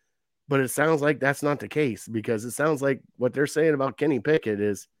horrible. But it sounds like that's not the case because it sounds like what they're saying about Kenny Pickett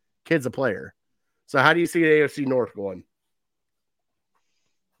is kid's a player. So how do you see the AFC North going?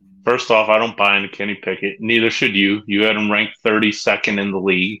 First off, I don't buy into Kenny Pickett. Neither should you. You had him ranked 32nd in the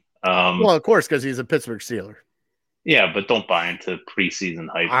league. Well, of course, because he's a Pittsburgh Steeler. Yeah, but don't buy into preseason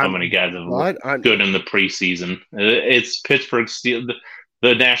hype. How many guys have looked good in the preseason? It's Pittsburgh Steelers.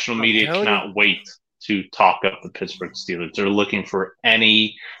 The national media cannot wait to talk up the Pittsburgh Steelers. They're looking for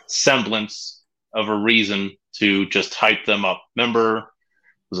any semblance of a reason to just hype them up. Remember,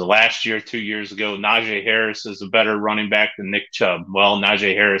 was it last year, 2 years ago, Najee Harris is a better running back than Nick Chubb. Well,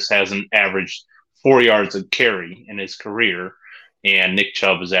 Najee Harris hasn't averaged 4 yards a carry in his career, and Nick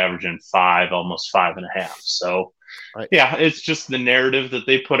Chubb is averaging 5, almost 5.5. So, yeah, it's just the narrative that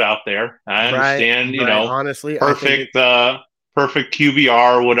they put out there. I understand, honestly, perfect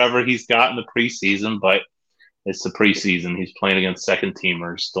QBR or whatever he's got in the preseason, but it's the preseason. He's playing against second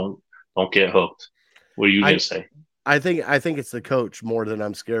teamers. Don't get hooked. What are you going to say? I think it's the coach more than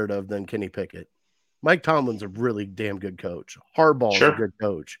I'm scared of than Kenny Pickett. Mike Tomlin's a really damn good coach. Harbaugh's a good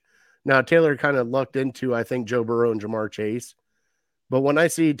coach. Now, Taylor kind of lucked into, I think, Joe Burrow and Jamar Chase. But when I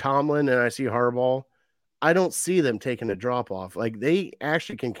see Tomlin and I see Harbaugh, I don't see them taking a drop-off. They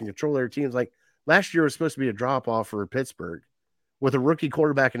actually can control their teams. Last year was supposed to be a drop-off for Pittsburgh with a rookie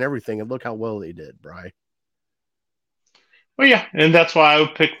quarterback and everything, and look how well they did, Bri. Well, yeah, and that's why I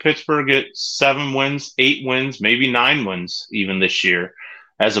would pick Pittsburgh at 7 wins, 8 wins, maybe 9 wins even this year,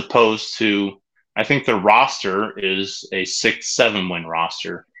 as opposed to, I think their roster is a 6-7 win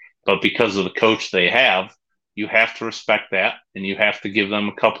roster. But because of the coach they have, you have to respect that, and you have to give them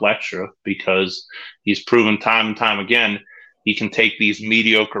a couple extra because he's proven time and time again he can take these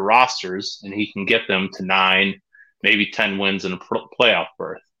mediocre rosters and he can get them to 9, maybe 10 wins and a playoff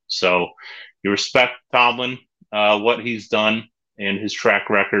berth. So you respect Tomlin, what he's done and his track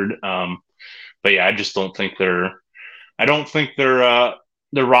record. But yeah, I just don't think their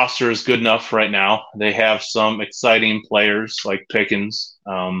roster is good enough right now. They have some exciting players like Pickens,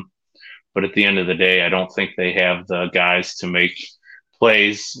 but at the end of the day, I don't think they have the guys to make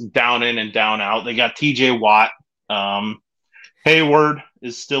plays down in and down out. They got T.J. Watt. Hayward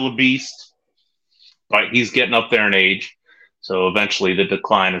is still a beast, but he's getting up there in age. So eventually the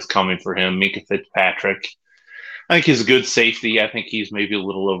decline is coming for him. Minka Fitzpatrick, I think he's a good safety. I think he's maybe a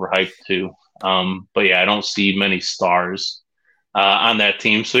little overhyped too. But yeah, I don't see many stars on that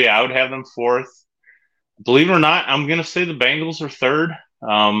team. So yeah, I would have them fourth. Believe it or not, I'm going to say the Bengals are third.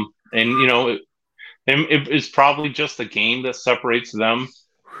 And it's probably just a game that separates them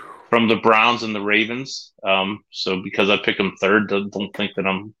from the Browns and the Ravens. So because I pick them third, don't think that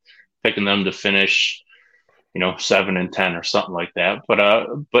I'm picking them to finish, 7-10 or something like that.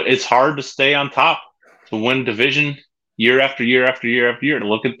 But it's hard to stay on top, to win division year after year after year after year. To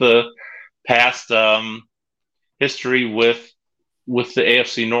look at the past history with the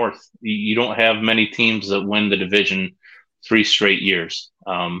AFC North, you don't have many teams that win the division 3 straight years.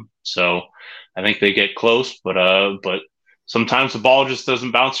 So I think they get close, but sometimes the ball just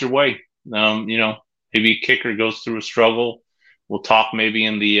doesn't bounce your way. Maybe a kicker goes through a struggle. We'll talk maybe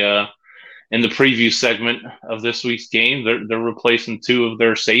in the preview segment of this week's game. They're replacing 2 of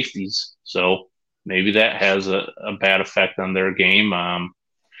their safeties, so maybe that has a bad effect on their game.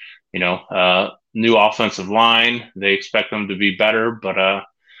 New offensive line. They expect them to be better, but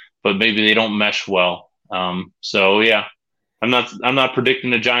maybe they don't mesh well. So yeah, I'm not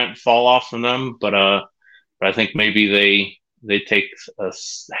predicting a giant fall off from them, but I think maybe they take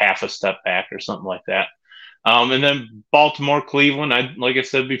half a step back or something like that. And then Baltimore, Cleveland. Like I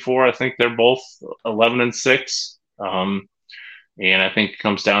said before, I think they're both 11-6. And I think it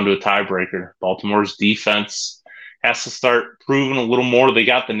comes down to a tiebreaker. Baltimore's defense has to start proving a little more. They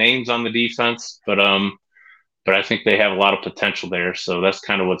got the names on the defense, but I think they have a lot of potential there. So that's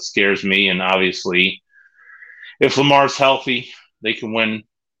kind of what scares me. And obviously, if Lamar's healthy, they can win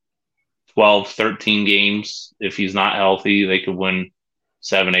 12, 13 games. If he's not healthy, they could win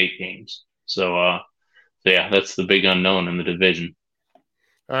 7, 8 games. So, yeah, that's the big unknown in the division.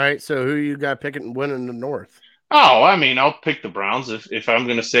 All right, so who you got picking winning the North? Oh, I mean, I'll pick the Browns. If I'm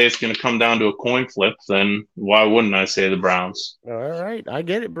going to say it's going to come down to a coin flip, then why wouldn't I say the Browns? All right, I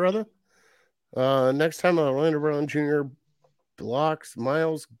get it, brother. Next time Orlando Brown Jr. blocks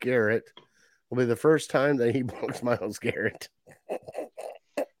Myles Garrett will be the first time that he blocks Myles Garrett.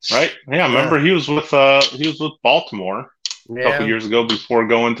 Right? Yeah, remember he was with Baltimore a couple years ago before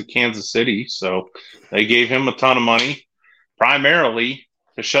going to Kansas City. So they gave him a ton of money, primarily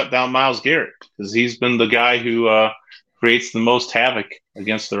to shut down Myles Garrett, because he's been the guy who creates the most havoc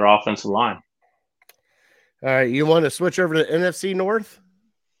against their offensive line. All right, you want to switch over to the NFC North?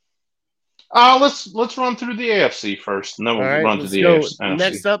 Let's run through the AFC first, and then we'll run to the AFC.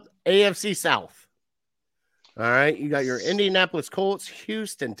 Next up, AFC South. All right, you got your Indianapolis Colts,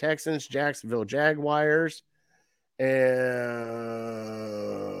 Houston Texans, Jacksonville Jaguars, and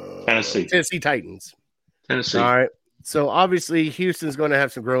Tennessee Titans. Tennessee. All right. So obviously Houston's going to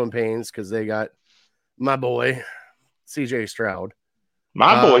have some growing pains because they got my boy, CJ Stroud.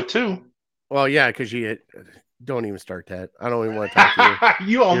 My boy too. Well, yeah, because you don't even start that. I don't even want to talk to you.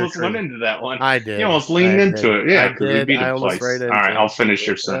 You almost went into that one. I did. You almost leaned into it. Yeah, because you beat him twice. All right, I'll finish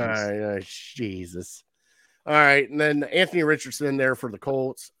your sentence. All right, Jesus. All right, and then Anthony Richardson there for the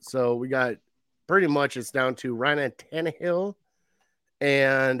Colts. So we got pretty much it's down to Ryan Tannehill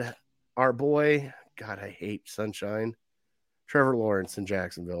and our boy, God, I hate Sunshine, Trevor Lawrence in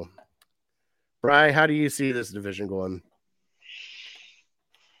Jacksonville. Bri, how do you see this division going?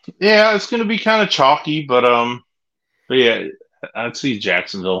 Yeah, it's going to be kind of chalky, but yeah, I'd see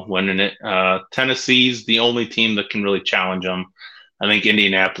Jacksonville winning it. Tennessee's the only team that can really challenge them. I think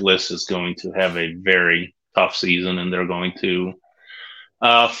Indianapolis is going to have a very tough season, and they're going to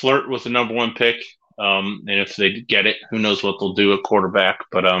flirt with the number 1 pick. And if they get it, who knows what they'll do at quarterback.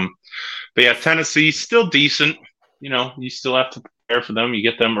 But yeah, Tennessee's still decent. You still have to prepare for them. You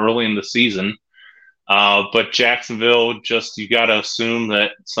get them early in the season. But Jacksonville, you got to assume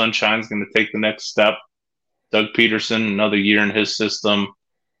that Sunshine's going to take the next step. Doug Peterson, another year in his system.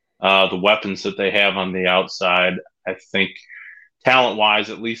 The weapons that they have on the outside, I think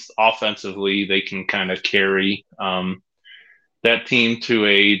talent-wise, at least offensively, they can kind of carry that team to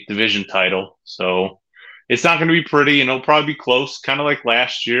a division title. So it's not going to be pretty, and it'll probably be close, kind of like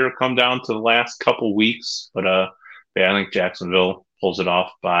last year, come down to the last couple weeks. But yeah, I think Jacksonville pulls it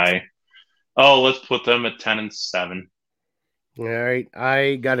off by Oh, let's put them at 10-7. All right.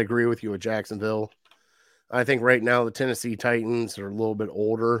 I got to agree with you with Jacksonville. I think right now the Tennessee Titans are a little bit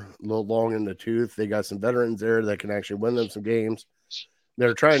older, a little long in the tooth. They got some veterans there that can actually win them some games.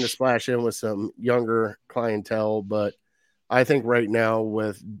 They're trying to splash in with some younger clientele, but I think right now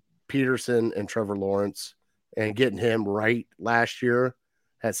with Peterson and Trevor Lawrence and getting him right last year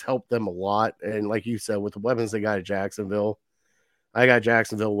has helped them a lot. And like you said, with the weapons they got at Jacksonville, I got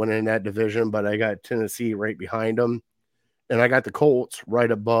Jacksonville winning that division, but I got Tennessee right behind them. And I got the Colts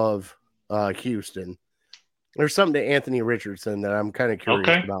right above Houston. There's something to Anthony Richardson that I'm kind of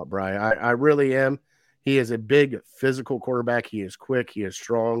curious about, Bri. I really am. He is a big physical quarterback. He is quick. He is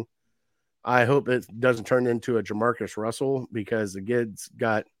strong. I hope it doesn't turn into a Jamarcus Russell because the kid's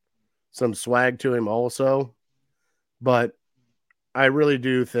got some swag to him also. But I really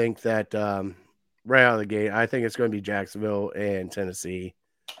do think that right out of the gate, I think it's going to be Jacksonville and Tennessee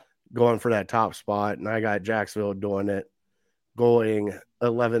going for that top spot. And I got Jacksonville doing it, going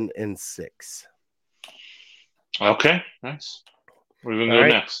 11-6. Okay, nice. We're going to go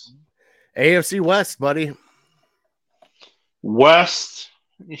next. AFC West, buddy. West.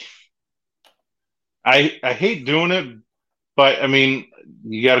 I hate doing it, but I mean,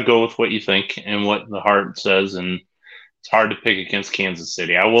 you got to go with what you think and what the heart says, and it's hard to pick against Kansas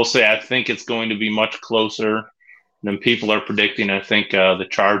City. I will say I think it's going to be much closer than people are predicting. I think the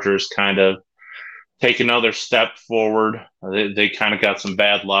Chargers kind of take another step forward. They kind of got some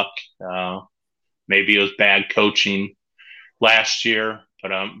bad luck. Maybe it was bad coaching last year,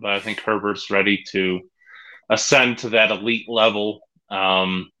 but I think Herbert's ready to ascend to that elite level,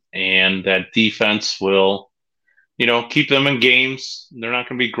 and that defense will, keep them in games. They're not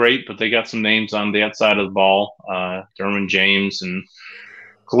going to be great, but they got some names on the outside of the ball. Derwin James and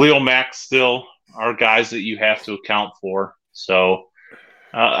Khalil Mack still are guys that you have to account for. So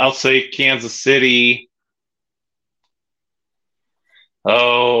I'll say Kansas City.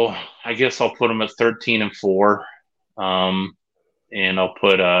 Oh, I guess I'll put them at 13-4, and I'll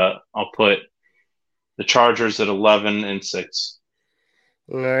put the Chargers at 11-6.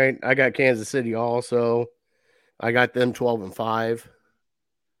 All right, I got Kansas City also. I got them 12-5,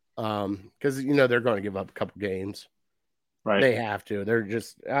 because they're going to give up a couple games. Right, they have to. They're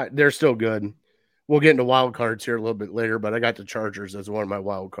just they're still good. We'll get into wild cards here a little bit later, but I got the Chargers as one of my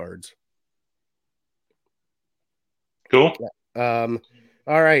wild cards. Cool.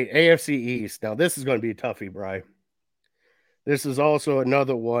 All right, AFC East. Now, this is going to be a toughie, Bri. This is also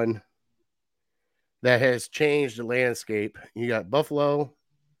another one that has changed the landscape. You got Buffalo,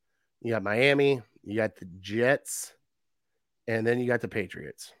 you got Miami, you got the Jets, and then you got the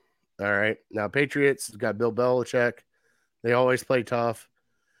Patriots. All right. Now, Patriots got Bill Belichick. They always play tough.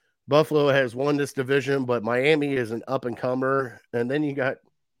 Buffalo has won this division, but Miami is an up-and-comer. And then you got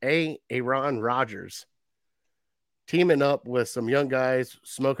Aaron Rodgers teaming up with some young guys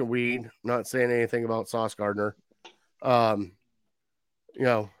smoking weed, not saying anything about Sauce Gardner. Heaven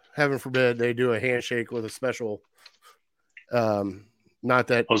forbid they do a handshake with a special. Not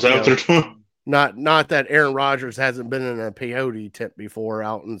that what they're doing? Not that Aaron Rodgers hasn't been in a peyote tent before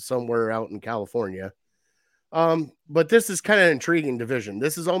somewhere out in California. But this is kind of an intriguing division.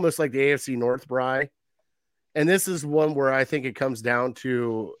 This is almost like the AFC North, Bri. And this is one where I think it comes down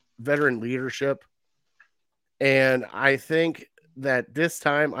to veteran leadership. And I think that this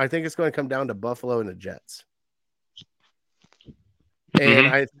time, I think it's going to come down to Buffalo and the Jets. And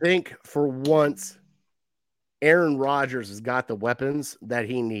I think for once, Aaron Rodgers has got the weapons that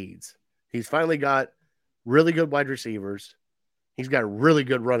he needs. He's finally got really good wide receivers. He's got a really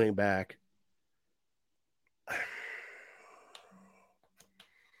good running back.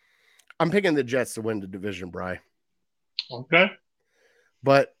 I'm picking the Jets to win the division, Bri. Okay.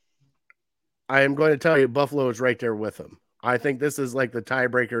 But I am going to tell you, Buffalo is right there with them. I think this is like the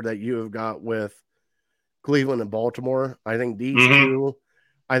tiebreaker that you have got with Cleveland and Baltimore. I think these two,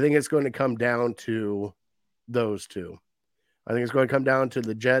 I think it's going to come down to those two. I think it's going to come down to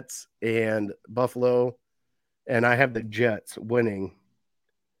the Jets and Buffalo. And I have the Jets winning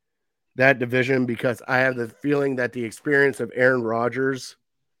that division because I have the feeling that the experience of Aaron Rodgers,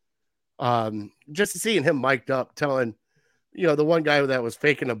 just seeing him mic'd up telling, the one guy that was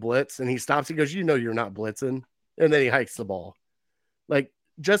faking a blitz and he stops, he goes, you're not blitzing. And then he hikes the ball. Like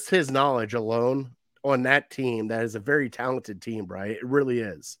just his knowledge alone on that team, that is a very talented team, right? It really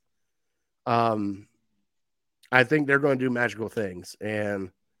is. I think they're going to do magical things.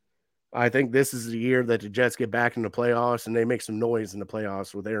 And I think this is the year that the Jets get back in the playoffs and they make some noise in the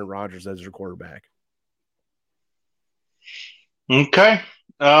playoffs with Aaron Rodgers as their quarterback. Okay.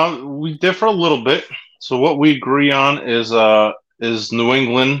 We differ a little bit. So what we agree on is is New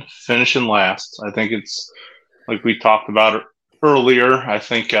England finishing last. I think it's like we talked about earlier. I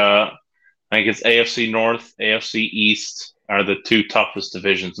think it's AFC North, AFC East are the two toughest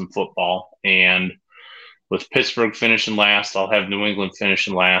divisions in football, and with Pittsburgh finishing last, I'll have New England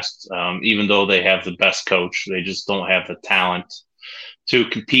finishing last. Even though they have the best coach, they just don't have the talent to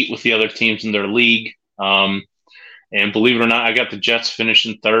compete with the other teams in their league. And believe it or not, I got the Jets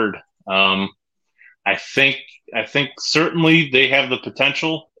finishing third. I think certainly they have the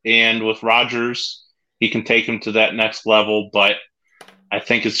potential, and with Rodgers, he can take them to that next level. But I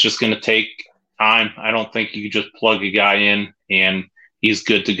think it's just going to take time. I don't think you can just plug a guy in and he's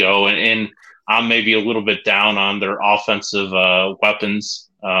good to go. And I'm maybe a little bit down on their offensive weapons.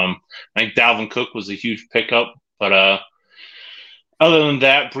 I think Dalvin Cook was a huge pickup, but other than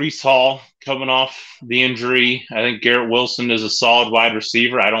that, Breece Hall coming off the injury. I think Garrett Wilson is a solid wide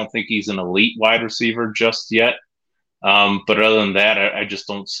receiver. I don't think he's an elite wide receiver just yet. But other than that, I just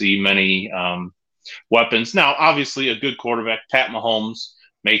don't see many weapons. Now, obviously, a good quarterback, Pat Mahomes,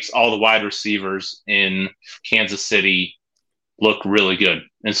 makes all the wide receivers in Kansas City look really good.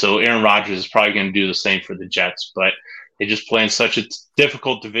 And so Aaron Rodgers is probably going to do the same for the Jets. But they just play in such a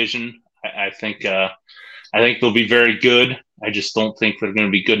difficult division. I think they'll be very good. I just don't think they're going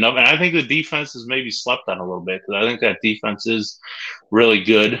to be good enough. And I think the defense is maybe slept on a little bit because I think that defense is really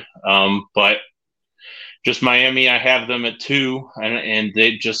good. But just Miami, I have them at 2. And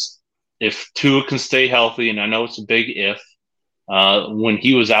they just, if Tua can stay healthy, and I know it's a big if, when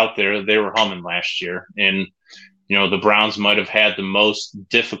he was out there, they were humming last year. And, you know, the Browns might have had the most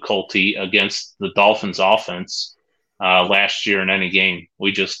difficulty against the Dolphins offense last year in any game.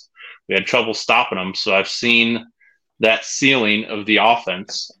 We had trouble stopping them. So I've seen that ceiling of the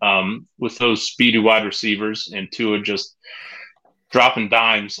offense with those speedy wide receivers and Tua just dropping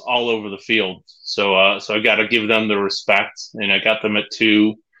dimes all over the field. So I got to give them the respect, and I got them at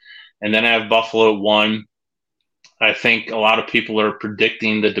 2. And then I have Buffalo at 1. I think a lot of people are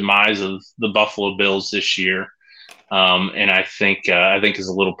predicting the demise of the Buffalo Bills this year. And I think is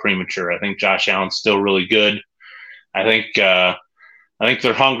a little premature. I think Josh Allen's still really good. I think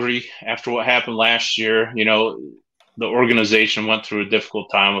they're hungry after what happened last year. You know, the organization went through a difficult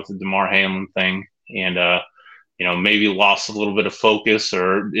time with the Damar Hamlin thing, and you know, maybe lost a little bit of focus,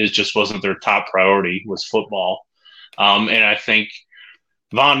 or it just wasn't their top priority was football. And I think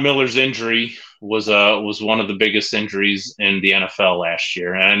Von Miller's injury was one of the biggest injuries in the NFL last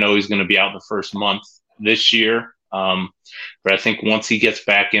year, and I know he's going to be out the first month this year. But I think once he gets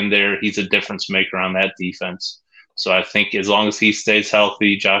back in there, he's a difference maker on that defense. So I think as long as he stays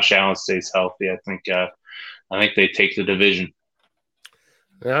healthy, Josh Allen stays healthy, I think they take the division.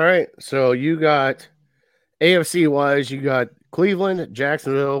 All right. So you got AFC wise, you got Cleveland,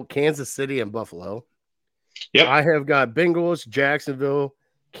 Jacksonville, Kansas City, and Buffalo. Yep. I have got Bengals, Jacksonville,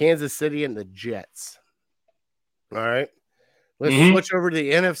 Kansas City, and the Jets. All right. Let's switch over to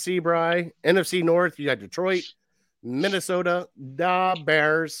the NFC, Bri. NFC North, you got Detroit, Minnesota, the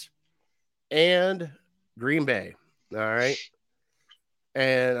Bears, and Green Bay. All right.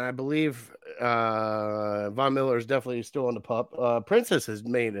 And I believe Von Miller is definitely still on the pup. Princess has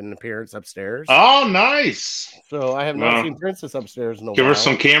made an appearance upstairs. Oh, nice. So I have not seen Princess upstairs in a while. Give her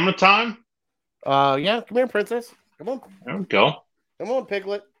some camera time. Yeah, come here, Princess. Come on. There we go. Come on,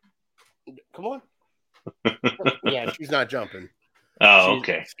 Piglet. Come on. Yeah, she's not jumping. Oh,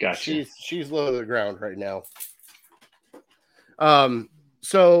 okay. Gotcha. She's low to the ground right now.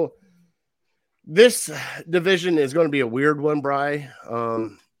 So this division is going to be a weird one, Bri,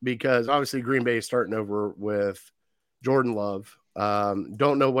 because obviously Green Bay is starting over with Jordan Love.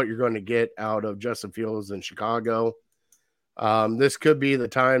 Don't know what you're going to get out of Justin Fields in Chicago. This could be the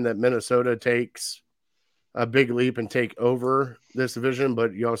time that Minnesota takes a big leap and take over this division,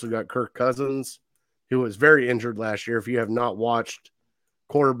 but you also got Kirk Cousins, who was very injured last year. If you have not watched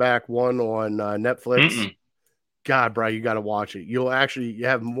Quarterback One on Netflix, God, Bri, you got to watch it. You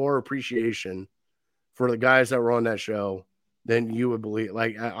have more appreciation for the guys that were on that show than you would believe.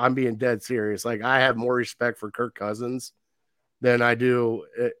 Like, I'm being dead serious. Like, I have more respect for Kirk Cousins than I do.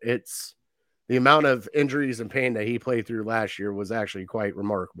 It's the amount of injuries and pain that he played through last year was actually quite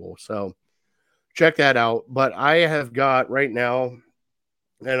remarkable. So check that out. But I have got right now,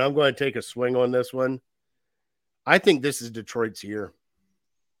 and I'm going to take a swing on this one. I think this is Detroit's year.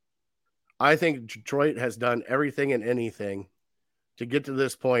 I think Detroit has done everything and anything to get to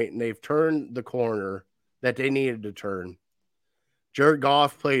this point, and they've turned the corner that they needed to turn. Jared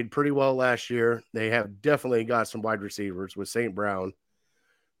Goff played pretty well last year. They have definitely got some wide receivers with St. Brown.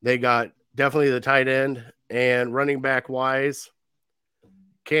 They got definitely the tight end, and running back wise,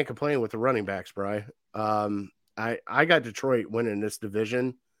 can't complain with the running backs, Bri. I I got Detroit winning this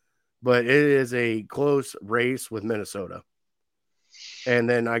division, but it is a close race with Minnesota. And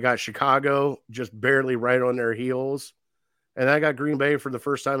then I got Chicago just barely right on their heels. And I got Green Bay for the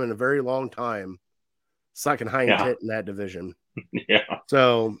first time in a very long time sucking hind tit in that division. Yeah.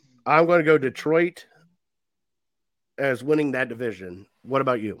 So I'm going to go Detroit as winning that division. What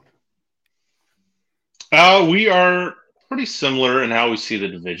about you? We are pretty similar in how we see the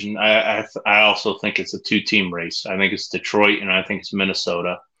division. I also think it's a 2-team race. I think it's Detroit and I think it's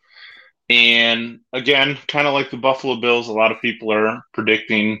Minnesota. And again, kind of like the Buffalo Bills, a lot of people are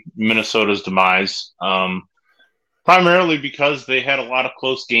predicting Minnesota's demise, primarily because they had a lot of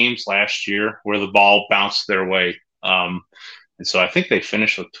close games last year where the ball bounced their way. And so I think they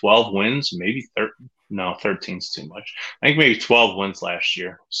finished with 12 wins, maybe 13. No, 13's too much. I think maybe 12 wins last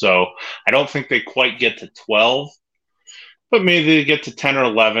year. So I don't think they quite get to 12, but maybe they get to 10 or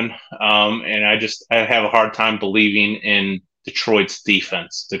 11. And I have a hard time believing in Detroit's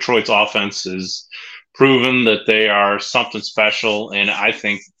defense. Detroit's offense is proven that they are something special. And I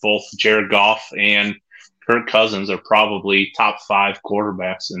think both Jared Goff and Kirk Cousins are probably top 5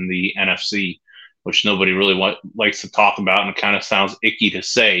 quarterbacks in the NFC, which nobody really likes to talk about. And it kind of sounds icky to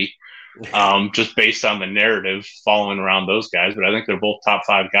say, just based on the narrative following around those guys. But I think they're both top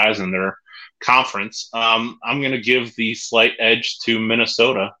 5 guys in their conference. I'm going to give the slight edge to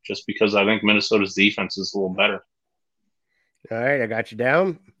Minnesota just because I think Minnesota's defense is a little better. All right, I got you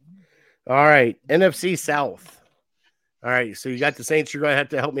down. All right, NFC South. All right, so you got the Saints. You're going to have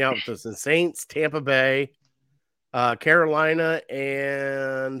to help me out with this. The Saints, Tampa Bay, Carolina,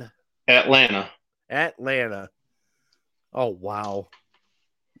 and Atlanta. Oh, wow.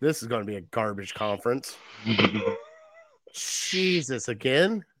 This is going to be a garbage conference. Jesus,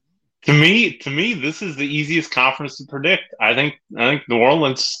 again? To me, this is the easiest conference to predict. I think New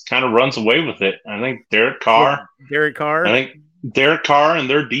Orleans kind of runs away with it. I think Derek Carr. I think Derek Carr and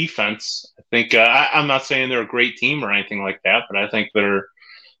their defense. I think I'm not saying they're a great team or anything like that, but I think they're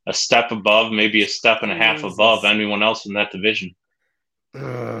a step above, maybe a step and a half above anyone else in that division.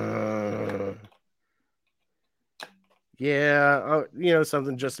 Yeah,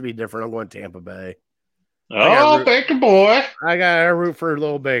 something just to be different. I'm going Tampa Bay. Oh, Baker boy. I got to root for a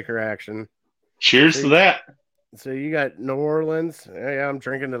little Baker action. Cheers to that. So you got New Orleans. Yeah, I'm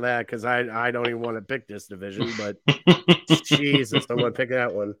drinking to that because I don't even want to pick this division, but Jesus, I'm going to pick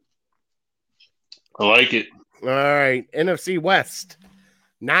that one. I like it. All right. NFC West.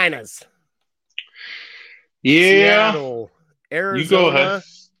 Niners. Yeah. Seattle. Arizona. You go ahead.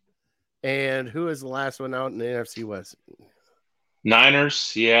 And who is the last one out in the NFC West? Niners,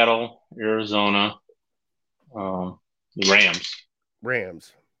 Seattle, Arizona, the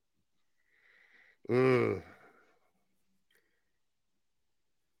Rams.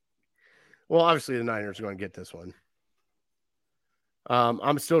 Well, obviously the Niners are going to get this one.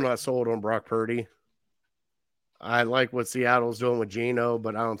 I'm still not sold on Brock Purdy. I like what Seattle's doing with Geno,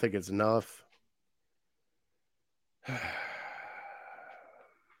 but I don't think it's enough.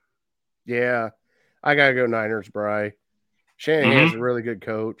 Yeah, I got to go Niners, Bri. Shanahan's a really good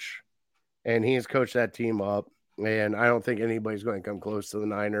coach, and he's coached that team up, and I don't think anybody's going to come close to the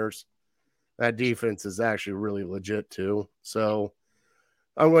Niners. That defense is actually really legit, too. So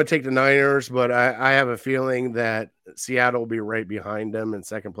I'm going to take the Niners, but I have a feeling that Seattle will be right behind them in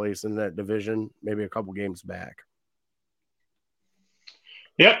second place in that division, maybe a couple games back.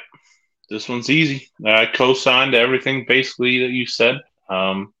 Yep. This one's easy. I co-signed everything basically that you said.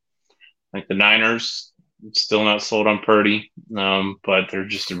 Like the Niners, still not sold on Purdy, but they're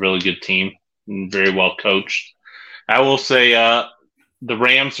just a really good team and very well coached. I will say the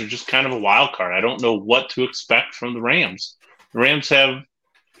Rams are just kind of a wild card. I don't know what to expect from the Rams. The Rams have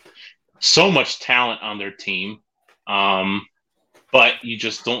so much talent on their team, but you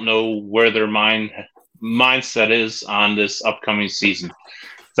just don't know where their mindset is on this upcoming season.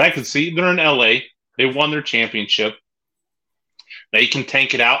 So I can see they're in LA. They won their championship. They can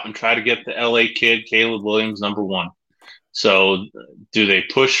tank it out and try to get the LA kid, Caleb Williams, number 1. So do they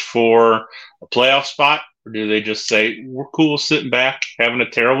push for a playoff spot, or do they just say, we're cool sitting back, having a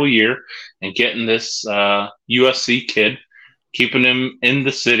terrible year, and getting this USC kid, keeping him in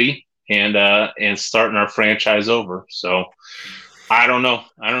the city, and starting our franchise over? So I don't know.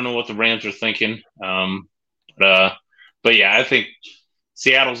 I don't know what the Rams are thinking. But yeah, I think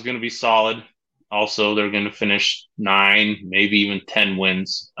Seattle's going to be solid. Also, they're going to finish 9, maybe even 10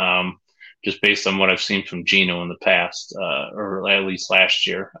 wins, just based on what I've seen from Geno in the past, or at least last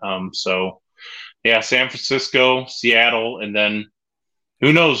year. So, yeah, San Francisco, Seattle, and then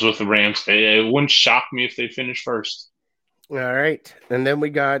who knows with the Rams. It wouldn't shock me if they finish first. All right. And then we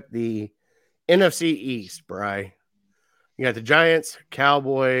got the NFC East, Bri. You got the Giants,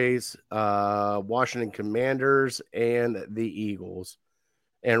 Cowboys, Washington Commanders, and the Eagles.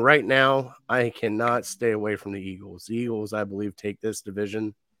 And right now, I cannot stay away from the Eagles. The Eagles, I believe, take this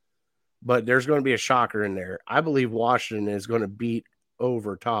division. But there's going to be a shocker in there. I believe Washington is going to beat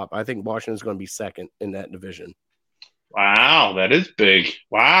over top. I think Washington is going to be second in that division. Wow, that is big.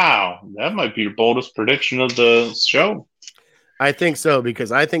 Wow, that might be your boldest prediction of the show. I think so,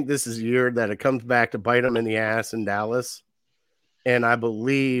 because I think this is a year that it comes back to bite them in the ass in Dallas. And I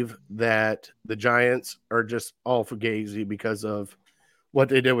believe that the Giants are just all fugazi because of what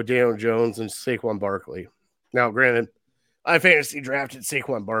they did with Daniel Jones and Saquon Barkley. Now, granted, I fantasy drafted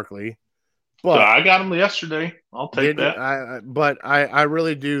Saquon Barkley, but So I got him yesterday. I'll take that. I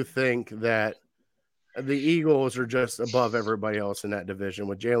really do think that the Eagles are just above everybody else in that division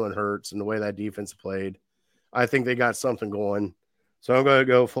with Jalen Hurts and the way that defense played. I think they got something going. So I'm going to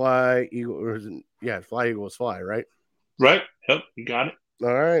go fly Eagles. Yeah, fly Eagles fly, right? Right. Yep, you got it.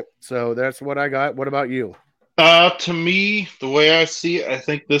 All right. So that's what I got. What about you? To me, the way I see it, I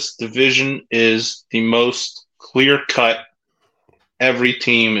think this division is the most clear cut. Every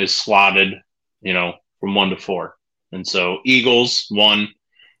team is slotted, from 1 to 4. And so Eagles 1,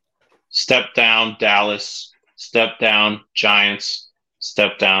 step down Dallas, step down Giants,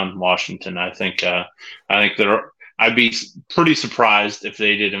 step down Washington. I think I'd be pretty surprised if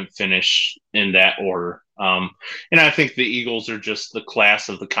they didn't finish in that order. And I think the Eagles are just the class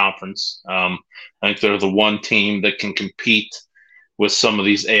of the conference. I think they're the one team that can compete with some of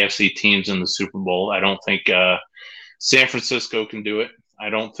these AFC teams in the Super Bowl. I don't think San Francisco can do it. I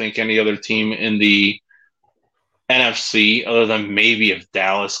don't think any other team in the NFC, other than maybe if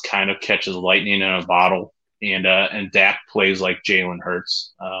Dallas kind of catches lightning in a bottle and Dak plays like Jalen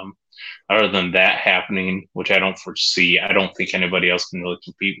Hurts. Other than that happening, which I don't foresee, I don't think anybody else can really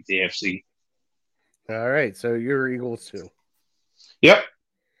compete with the AFC. All right. So you're Eagles too. Yep.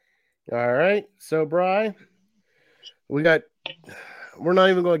 All right. So, Bri, we're not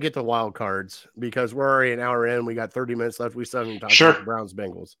even going to get to wild cards because we're already an hour in. We got 30 minutes left. We still haven't talked about the Browns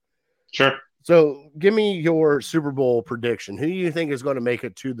Bengals. Sure. So give me your Super Bowl prediction. Who do you think is going to make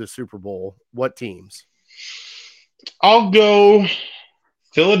it to the Super Bowl? What teams? I'll go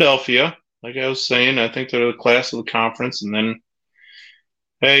Philadelphia. Like I was saying, I think they're the class of the conference. And then,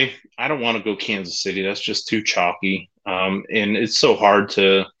 hey, I don't want to go Kansas City. That's just too chalky. And it's so hard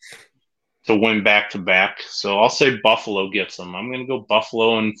to win back-to-back. So I'll say Buffalo gets them. I'm going to go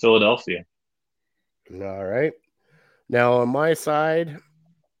Buffalo and Philadelphia. All right. Now, on my side,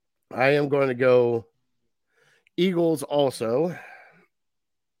 I am going to go Eagles also.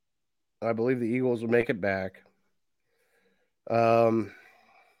 I believe the Eagles will make it back.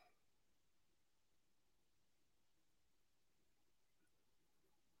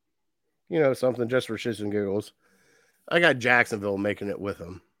 Something just for shits and giggles. I got Jacksonville making it with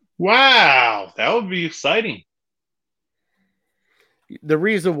them. Wow, that would be exciting. The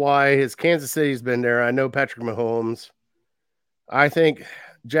reason why is Kansas City's been there. I know Patrick Mahomes. I think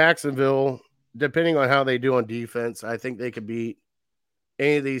Jacksonville, depending on how they do on defense, I think they could beat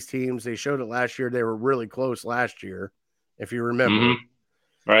any of these teams. They showed it last year. They were really close last year, if you remember. Mm-hmm.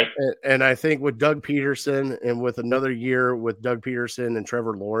 Right. And I think with Doug Peterson and with another year with Doug Peterson and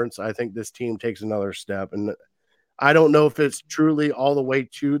Trevor Lawrence, I think this team takes another step. And I don't know if it's truly all the way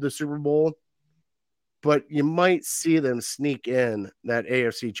to the Super Bowl, but you might see them sneak in that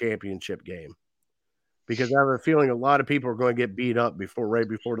AFC Championship game because I have a feeling a lot of people are going to get beat up right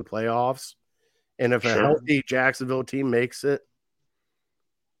before the playoffs. And if a healthy Jacksonville team makes it,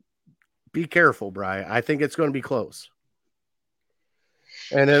 be careful, Bri. I think it's going to be close.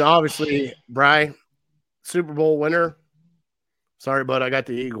 And then obviously, Bri, Super Bowl winner. Sorry, but I got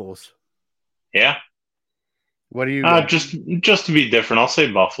the Eagles. Yeah. What do you got? Just to be different, I'll say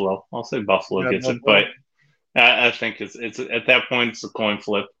Buffalo. I'll say Buffalo gets it, but I think it's at that point it's a coin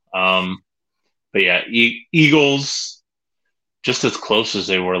flip. But yeah, Eagles just as close as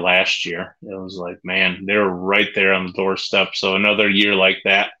they were last year. It was like, man, they were right there on the doorstep. So another year like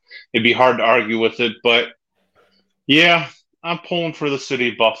that, it'd be hard to argue with it. But yeah, I'm pulling for the city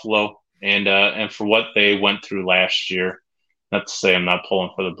of Buffalo and for what they went through last year. Not to say I'm not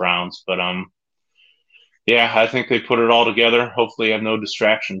pulling for the Browns, but yeah, I think they put it all together. Hopefully, I have no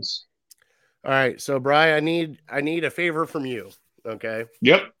distractions. All right, so Bri, I need a favor from you. Okay.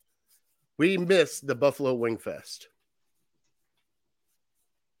 Yep. We missed the Buffalo Wing Fest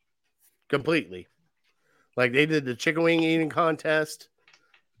completely. Like they did the chicken wing eating contest,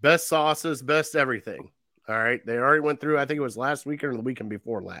 best sauces, best everything. All right, they already went through. I think it was last weekend or the weekend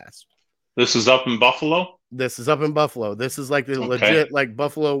before last. This is up in Buffalo? This is up in Buffalo. This is like the Okay. legit like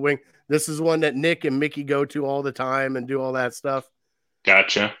Buffalo wing. This is one that Nick and Mickey go to all the time and do all that stuff.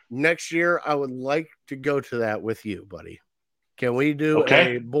 Gotcha. Next year, I would like to go to that with you, buddy. Can we do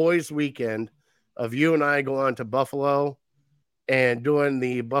Okay. a boys' weekend of you and I going to Buffalo and doing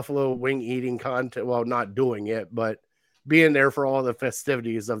the Buffalo wing eating contest? Well, not doing it, but being there for all the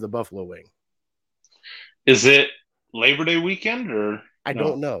festivities of the Buffalo wing. Is it Labor Day weekend or? I No.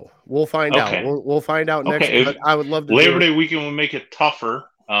 don't know. We'll find Okay. out. We'll find out next Okay, week. if But I would love to Labor do it. Day weekend would make it tougher.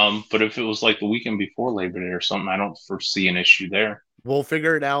 But if it was like the weekend before Labor Day or something, I don't foresee an issue there. We'll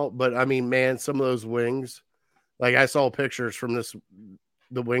figure it out. But I mean, man, some of those wings, like I saw pictures from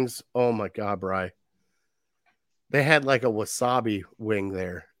the wings. Oh my God, Bri. They had like a wasabi wing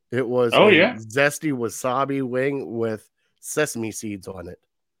there. It was zesty wasabi wing with sesame seeds on it.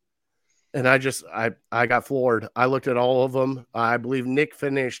 And I got floored. I looked at all of them. I believe Nick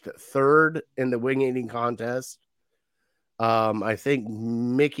finished third in the wing eating contest. I think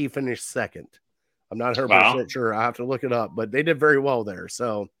Mickey finished second. I'm not 100% sure. I have to look it up, but they did very well there.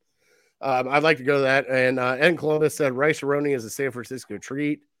 So I'd like to go to that. And Ed Columbus said Rice-A-Roni is a San Francisco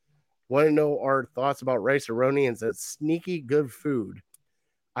treat. Want to know our thoughts about Rice-A-Roni and said sneaky good food.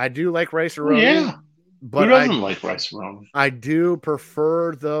 I do like Rice-A-Roni. Yeah. But who doesn't like Rice-A-Roni? I do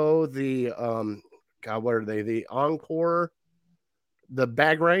prefer though the God, what are they? The Encore, the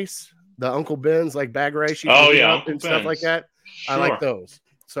bag rice, the Uncle Ben's like bag rice. You can eat up and stuff like that. Sure. I like those.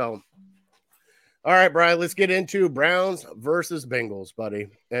 So, all right, Brian, let's get into Browns versus Bengals, buddy.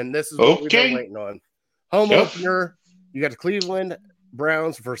 And this is what we've been waiting on. Home opener. You got the Cleveland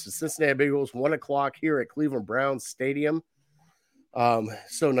Browns versus Cincinnati Bengals, 1:00 here at Cleveland Browns Stadium.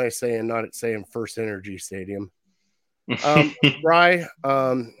 So nice saying, not saying First Energy Stadium. Bri,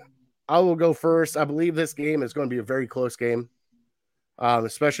 I will go first. I believe this game is going to be a very close game,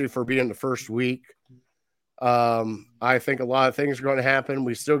 especially for being the first week. I think a lot of things are going to happen.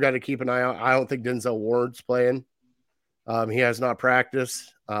 We still got to keep an eye out. I don't think Denzel Ward's playing. He has not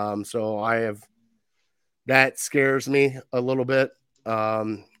practiced. So that scares me a little bit.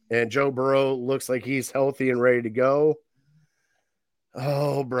 And Joe Burrow looks like he's healthy and ready to go.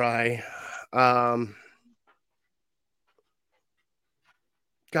 Oh, Bri. God,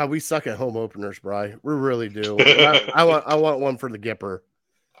 we suck at home openers, Bri. We really do. I want one for the Gipper.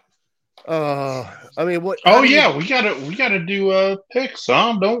 I mean, what? We gotta do picks,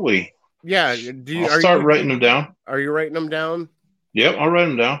 don't we? Yeah. I'll start writing them down. Are you writing them down? Yep, I'll write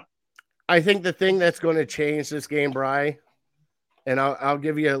them down. I think the thing that's going to change this game, Bri, and I'll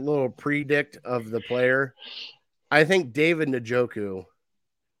give you a little predict of the player. I think David Njoku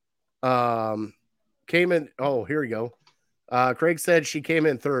came in. Oh, here we go. Craig said she came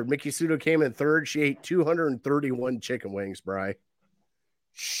in third. Mickey Sudo came in third. She ate 231 chicken wings, Bri.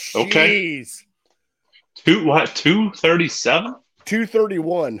 Okay. Jeez. 237?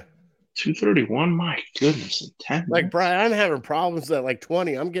 231. 231? My goodness. 10. Like, Brian, I'm having problems at like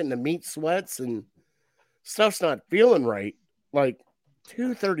 20. I'm getting the meat sweats and stuff's not feeling right. Like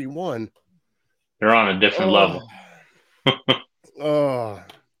 231. They're on a different level.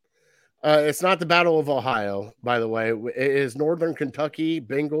 It's not the Battle of Ohio, by the way. It is Northern Kentucky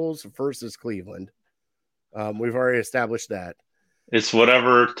Bengals versus Cleveland. We've already established that. It's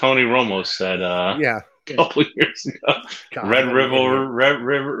whatever Tony Romo said a couple years ago. God, Red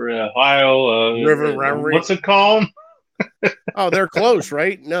River, Ohio. River. What's it called? Oh, they're close,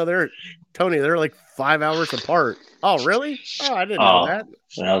 right? No, they're like 5 hours apart. Oh, really? Oh, I didn't know that.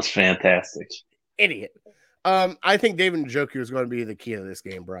 That was fantastic. Idiot. I think David Njoku is going to be the key to this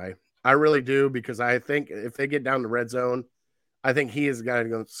game, Bri. I really do, because I think if they get down the red zone, I think he is the guy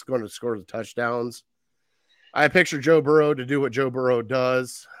that's going to score the touchdowns. I picture Joe Burrow to do what Joe Burrow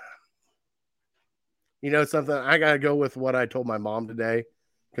does. You know something? I got to go with what I told my mom today,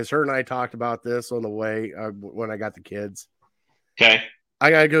 because her and I talked about this on the way when I got the kids. Okay. I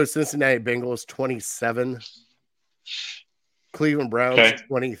got to go Cincinnati Bengals 27, Cleveland Browns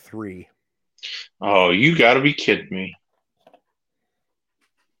 23. Oh, you got to be kidding me.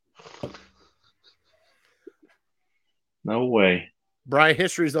 No way. Bri,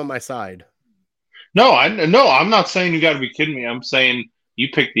 history's on my side. No, I'm not saying you got to be kidding me. I'm saying you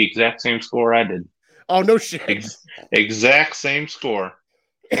picked the exact same score I did. Oh, no shit. Exact same score.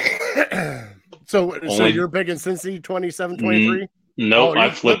 So you're picking Cincy 27-23? Nope, I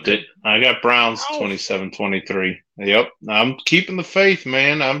flipped it. I got Browns 27-23. Yep, I'm keeping the faith,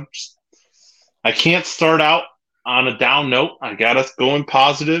 man. I can't start out on a down note. I got us going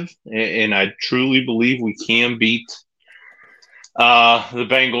positive, and I truly believe we can beat the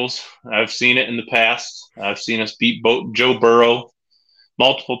Bengals. I've seen it in the past. I've seen us beat Joe Burrow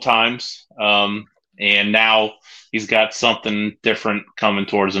multiple times. And now he's got something different coming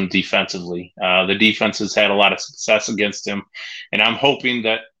towards him defensively. The defense has had a lot of success against him, and I'm hoping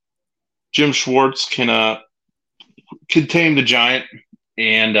that Jim Schwartz can tame the giant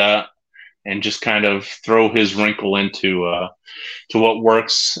and just kind of throw his wrinkle into to what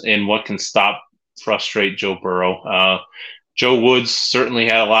works and what can frustrate Joe Burrow. Joe Woods certainly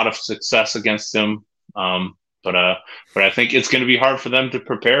had a lot of success against him, but I think it's going to be hard for them to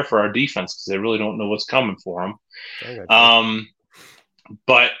prepare for our defense because they really don't know what's coming for them.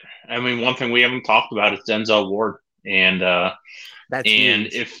 But I mean, one thing we haven't talked about is Denzel Ward, and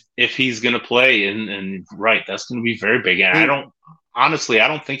huge. if he's going to play, and right, that's going to be very big. And I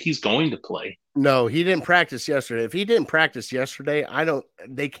don't think he's going to play. No, he didn't practice yesterday. If he didn't practice yesterday, I don't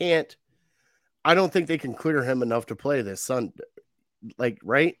think they can clear him enough to play this Sunday. Like,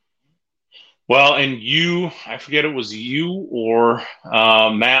 right? Well, and I forget it was you or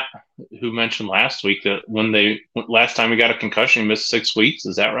Matt who mentioned last week that last time he got a concussion, he missed 6 weeks.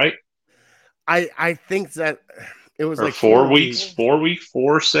 Is that right? I think that it was like 4 weeks, 4 weeks,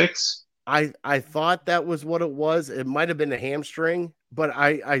 4 or 6. I thought that was what it was. It might have been a hamstring, but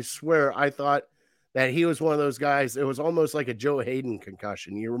I swear I thought that he was one of those guys. It was almost like a Joe Hayden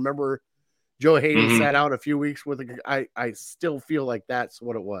concussion. You remember Joe Hayden sat out a few weeks with I still feel like that's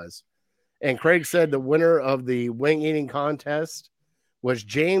what it was. And Craig said the winner of the wing eating contest was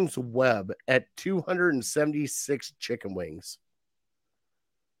James Webb at 276 chicken wings.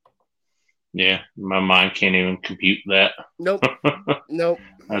 Yeah, my mind can't even compute that. Nope.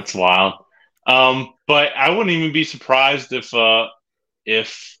 That's wild. But I wouldn't even be surprised if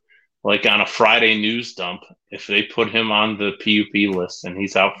like on a Friday news dump, if they put him on the PUP list and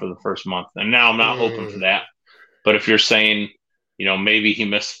he's out for the first month. And now I'm not hoping for that. But if you're saying, maybe he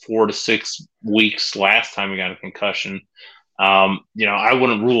missed 4 to 6 weeks last time he got a concussion, I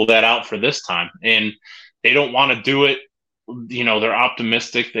wouldn't rule that out for this time. And they don't want to do it. They're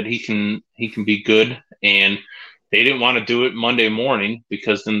optimistic that he can be good, and they didn't want to do it Monday morning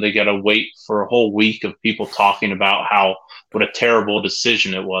because then they got to wait for a whole week of people talking about what a terrible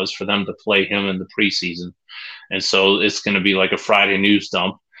decision it was for them to play him in the preseason. And so it's going to be like a Friday news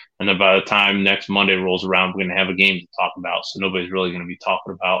dump. And then by the time next Monday rolls around, we're going to have a game to talk about. So nobody's really going to be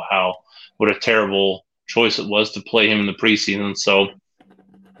talking about what a terrible choice it was to play him in the preseason. So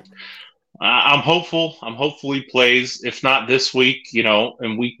I'm hopeful. I'm hopeful he plays. If not this week,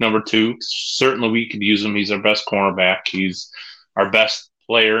 in week number 2, certainly we could use him. He's our best cornerback. He's our best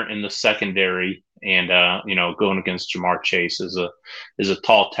player in the secondary. And, going against Jamar Chase is a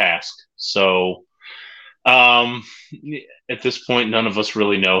tall task. So at this point, none of us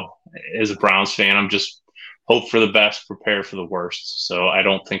really know. As a Browns fan, I'm just hope for the best, prepare for the worst. So I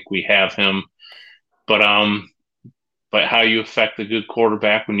don't think we have him. But how you affect a good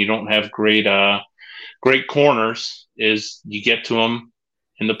quarterback when you don't have great corners is you get to him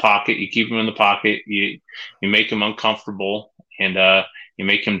in the pocket, you keep him in the pocket, you make him uncomfortable, and you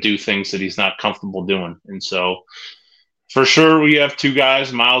make him do things that he's not comfortable doing. And so for sure we have 2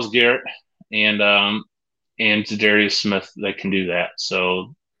 guys, Myles Garrett and Zadarius Smith, that can do that.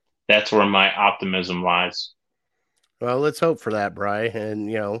 So that's where my optimism lies. Well, let's hope for that, Bri. And,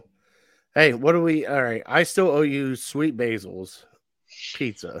 hey, what do we? All right, I still owe you Sweet Basil's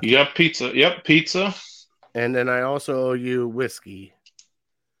pizza. Yep, pizza. Yep, pizza. And then I also owe you whiskey.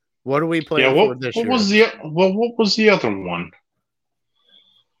 What are we playing for this year? What was the other one?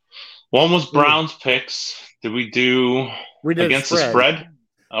 One was Browns picks. Did we do against the spread?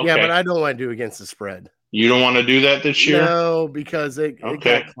 Okay. Yeah, but I don't want to do against the spread. You don't want to do that this year? No, because it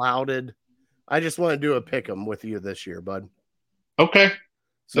got clouded. I just want to do a pick 'em with you this year, bud. Okay.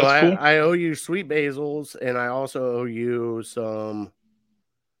 So cool. I owe you Sweet Basil's, and I also owe you some.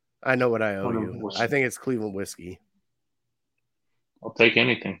 I know what I owe you. I think it's Cleveland whiskey. I'll take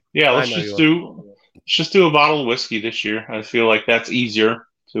anything. Yeah, let's just do a bottle of whiskey this year. I feel like that's easier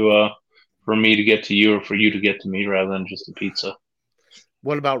for me to get to you or for you to get to me rather than just a pizza.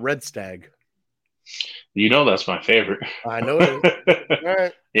 What about Red Stag? That's my favorite. I know it. All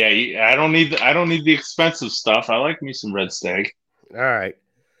right. Yeah, I don't need the expensive stuff. I like me some Red Stag. All right.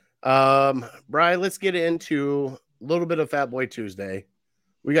 Brian, let's get into a little bit of Fat Boy Tuesday.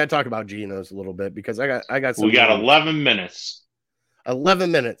 We got to talk about Geno's a little bit because I got some. We got 11 minutes.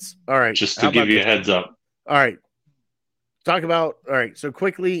 11 minutes. All right. Just to give you a heads up. All right. All right. So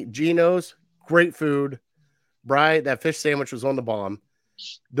quickly, Geno's, great food. Brian, that fish sandwich was on the bomb.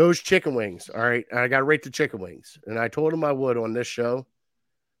 Those chicken wings. All right. I got to rate the chicken wings. And I told him I would on this show.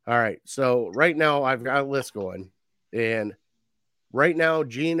 All right. So right now I've got a list going. And right now,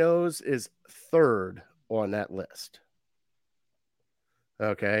 Geno's is 3rd on that list.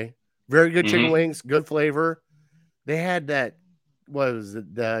 Okay. Very good chicken Mhm. wings, good flavor. They had that, what was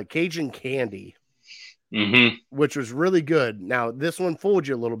it, the Cajun candy, Mm-hmm. which was really good. Now, this one fooled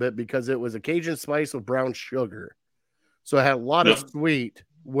you a little bit because it was a Cajun spice with brown sugar. So it had a lot of Yep. sweet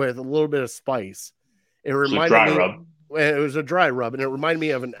with a little bit of spice. It It's a reminded dry me, rub. it was a dry rub, and it reminded me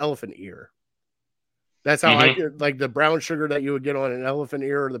of an elephant ear. That's how I Mhm. did, like the brown sugar that you would get on an elephant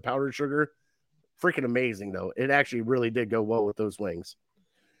ear or the powdered sugar. Freaking amazing, though. It actually really did go well with those wings.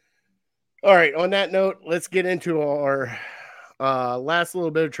 All right. On that note, let's get into our last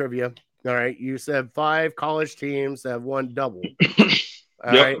little bit of trivia. All right. You said 5 college teams that have won double.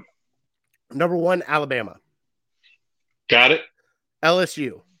 All Yep. right. Number 1, Alabama. Got it.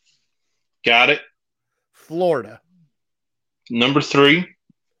 LSU. Got it. Florida. Number 3.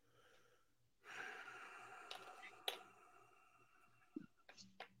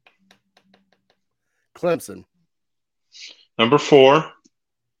 Clemson. Number 4.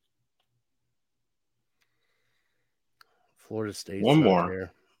 Florida State's One not more.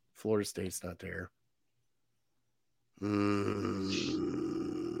 there. Florida State's not there.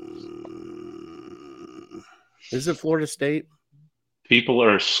 Is it Florida State? People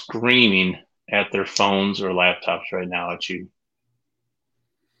are screaming at their phones or laptops right now at you.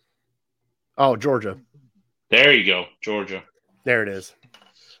 Oh, Georgia. There you go, Georgia. There it is.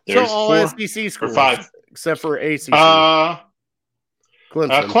 There's so all 4 SEC or schools 5. except for ACC.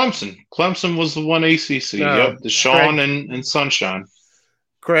 Clemson. Clemson. Clemson was the one ACC. No, Yep, Deshaun and Sunshine.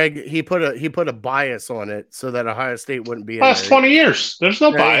 Craig, he put a bias on it so that Ohio State wouldn't be in That's there. 20 years. There's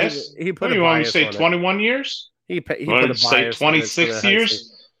no bias. He put What a do you want me bias to say? on it. 21 years? He put a Want to say bias on it so that 26 Ohio years?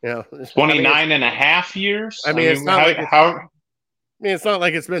 State- Yeah, 29 and a half years? I mean, it's not like how it's not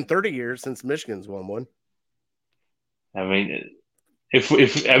like it's been 30 years since Michigan's won one. I mean, if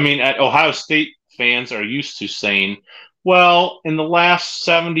Ohio State fans are used to saying, well, in the last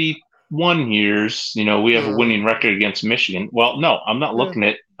 71 years, we have a winning record against Michigan. Well, no, I'm not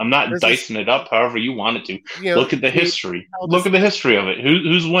I'm not dicing it up however you want it to. Look at the history. Look at the history of it.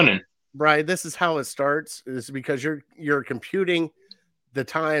 Who's winning? Brian, this is how it starts, is because you're computing the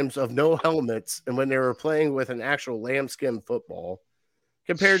times of no helmets and when they were playing with an actual lambskin football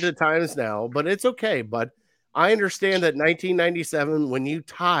compared to the times now, but it's okay. But I understand that 1997, when you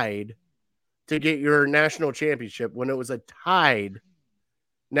tied to get your national championship, when it was a tied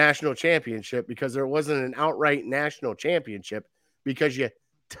national championship, because there wasn't an outright national championship because you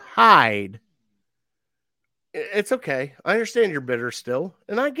tied. It's okay. I understand you're bitter still,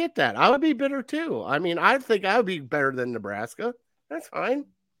 and I get that. I would be bitter too. I mean, I think I would be better than Nebraska. That's fine.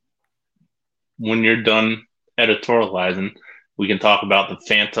 When you're done editorializing, we can talk about the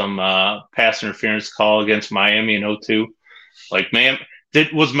phantom pass interference call against Miami in 2002. Like, man,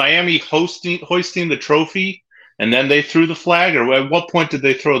 was Miami hoisting the trophy, and then they threw the flag, or at what point did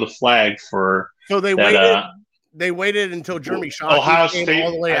they throw the flag for? So they that, waited. They waited until Jeremy Shockey Ohio came State.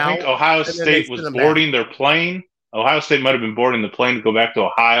 all the way I think out. Ohio State was boarding their plane. Ohio State might have been boarding the plane to go back to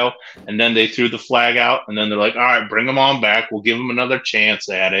Ohio, and then they threw the flag out, and then they're like, all right, bring them on back. We'll give them another chance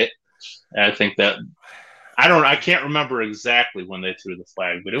at it. And I think that I can't remember exactly when they threw the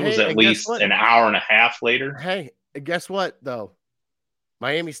flag, but it was at least an hour and a half later. Hey, guess what, though?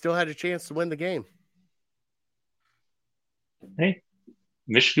 Miami still had a chance to win the game. Hey,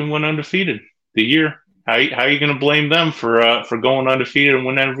 Michigan went undefeated the year. How are you going to blame them for going undefeated and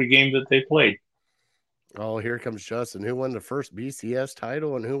winning every game that they played? Oh, here comes Justin. Who won the first BCS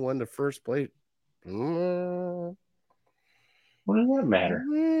title and who won the first place? What does that matter?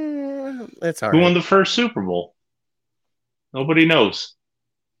 It's all Who right. won the first Super Bowl? Nobody knows.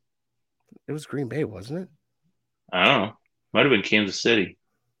 It was Green Bay, wasn't it? I don't know. Might have been Kansas City.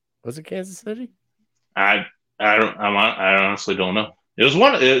 Was it Kansas City? I honestly don't know. It was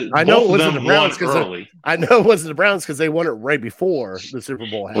one. I know it wasn't the Browns because I know it wasn't the Browns because they won it right before the Super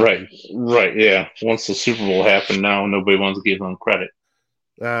Bowl happened. Right. Yeah. Once the Super Bowl happened, now nobody wants to give them credit.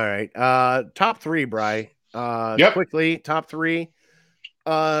 All right. Top 3, Bri. Yep. Quickly, top 3. 3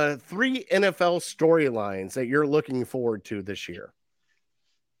 NFL storylines that you're looking forward to this year.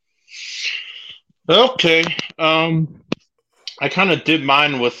 Okay. I kind of did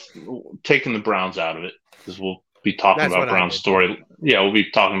mine with taking the Browns out of it because we'll be talking about Brown's story. Yeah, we'll be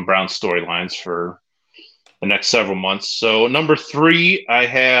talking Brown's storylines for the next several months. So number 3, I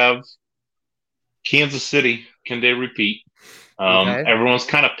have Kansas City. Can they repeat? Okay. Everyone's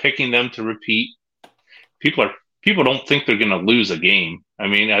kind of picking them to repeat. People don't think they're going to lose a game. I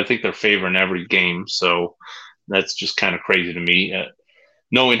mean, I think they're favoring every game. So that's just kind of crazy to me.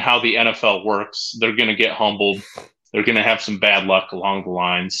 Knowing how the NFL works, they're going to get humbled. They're going to have some bad luck along the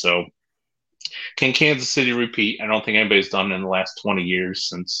line. So Can Kansas City repeat? I don't think anybody's done it in the last 20 years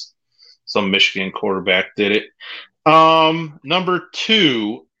since some Michigan quarterback did it. Number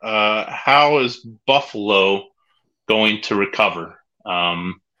 2, how is Buffalo going to recover?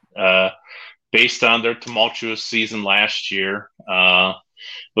 Based on their tumultuous season last year,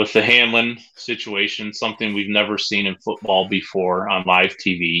 with the Hamlin situation, something we've never seen in football before on live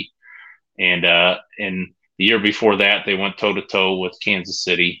TV. And the year before that, they went toe-to-toe with Kansas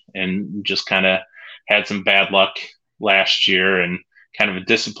City and just kind of had some bad luck last year and kind of a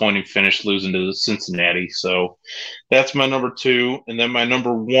disappointing finish losing to Cincinnati. So that's my number 2. And then my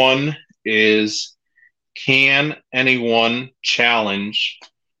number 1 is, can anyone challenge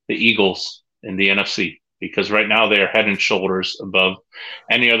the Eagles in the NFC? Because right now they are head and shoulders above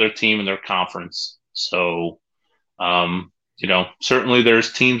any other team in their conference. So, certainly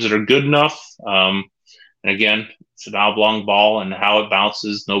there's teams that are good enough. And again, it's an oblong ball, and how it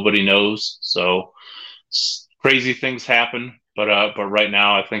bounces, nobody knows. So crazy things happen. But right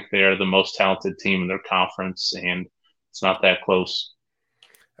now, I think they are the most talented team in their conference, and it's not that close.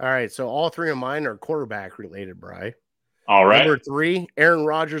 All right, so all 3 of mine are quarterback related, Bri. All right. Number 3, Aaron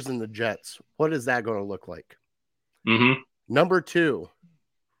Rodgers and the Jets. What is that going to look like? Mm-hmm. Number 2,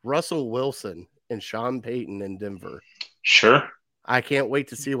 Russell Wilson and Sean Payton in Denver. Sure. I can't wait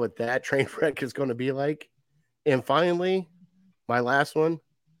to see what that train wreck is going to be like. And finally, my last one,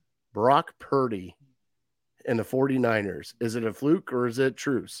 Brock Purdy and the 49ers. Is it a fluke or is it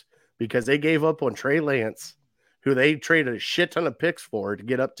truce? Because they gave up on Trey Lance, who they traded a shit ton of picks for to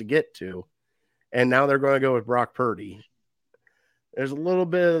get to. And now they're going to go with Brock Purdy. There's a little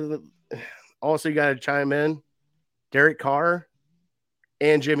bit of also, you got to chime in Derek Carr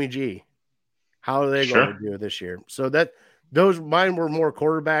and Jimmy G. How are they going to do this year? So those mine were more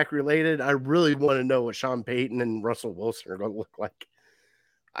quarterback related. I really want to know what Sean Payton and Russell Wilson are going to look like.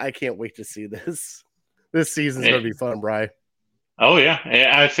 I can't wait to see this. This season's going to be fun, Bri. Oh yeah,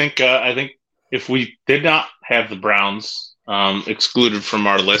 I think if we did not have the Browns excluded from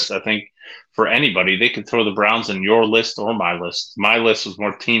our list, I think for anybody they could throw the Browns in your list or my list. My list was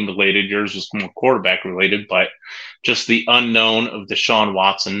more team related. Yours was more quarterback related, but just the unknown of Deshaun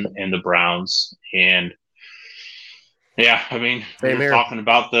Watson and the Browns. And yeah, I mean, we're talking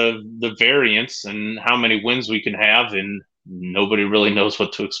about the variance and how many wins we can have, and nobody really knows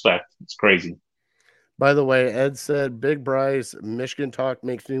what to expect. It's crazy. By the way, Ed said, Big Bry's Michigan talk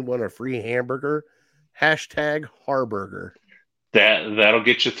makes me want a free hamburger. #Harburger. That'll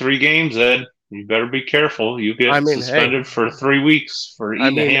get you 3 games, Ed. You better be careful. You get suspended for 3 weeks for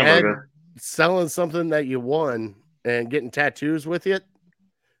eating a hamburger. Ed, selling something that you won and getting tattoos with it,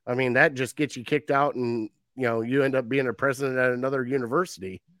 I mean, that just gets you kicked out, and you end up being a president at another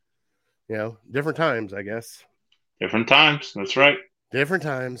university. Different times, I guess. Different times. That's right. Different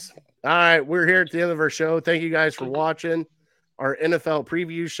times. All right, we're here at the end of our show. Thank you guys for watching our NFL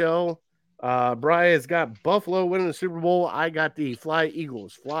preview show. Brian has got Buffalo winning the Super Bowl. I got the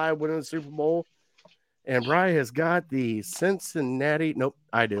Eagles fly winning the Super Bowl. And Brian has got the Cincinnati. Nope,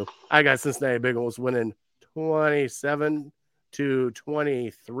 I do. I got Cincinnati Bengals winning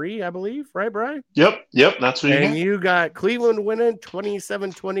 27-23, I believe. Right, Brian? Yep, that's what you And you got Cleveland winning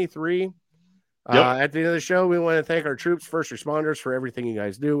 27-23. Yep. At the end of the show, we want to thank our troops, first responders, for everything you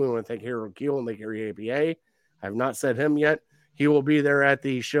guys do. We want to thank Hero Keel and the Gary APA. I have not said him yet. He will be there at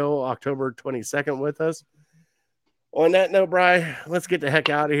the show October 22nd with us. On that note, Bri, let's get the heck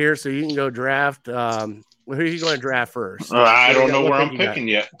out of here so you can go draft. Who are you going to draft first? I don't know where I'm picking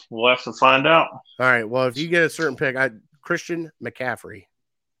yet. We'll have to find out. All right. Well, if you get a certain pick, Christian McCaffrey.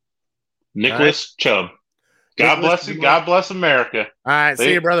 Nicholas Chubb. God bless you. God bless America. All right.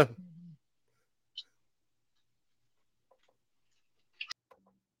 See you, brother.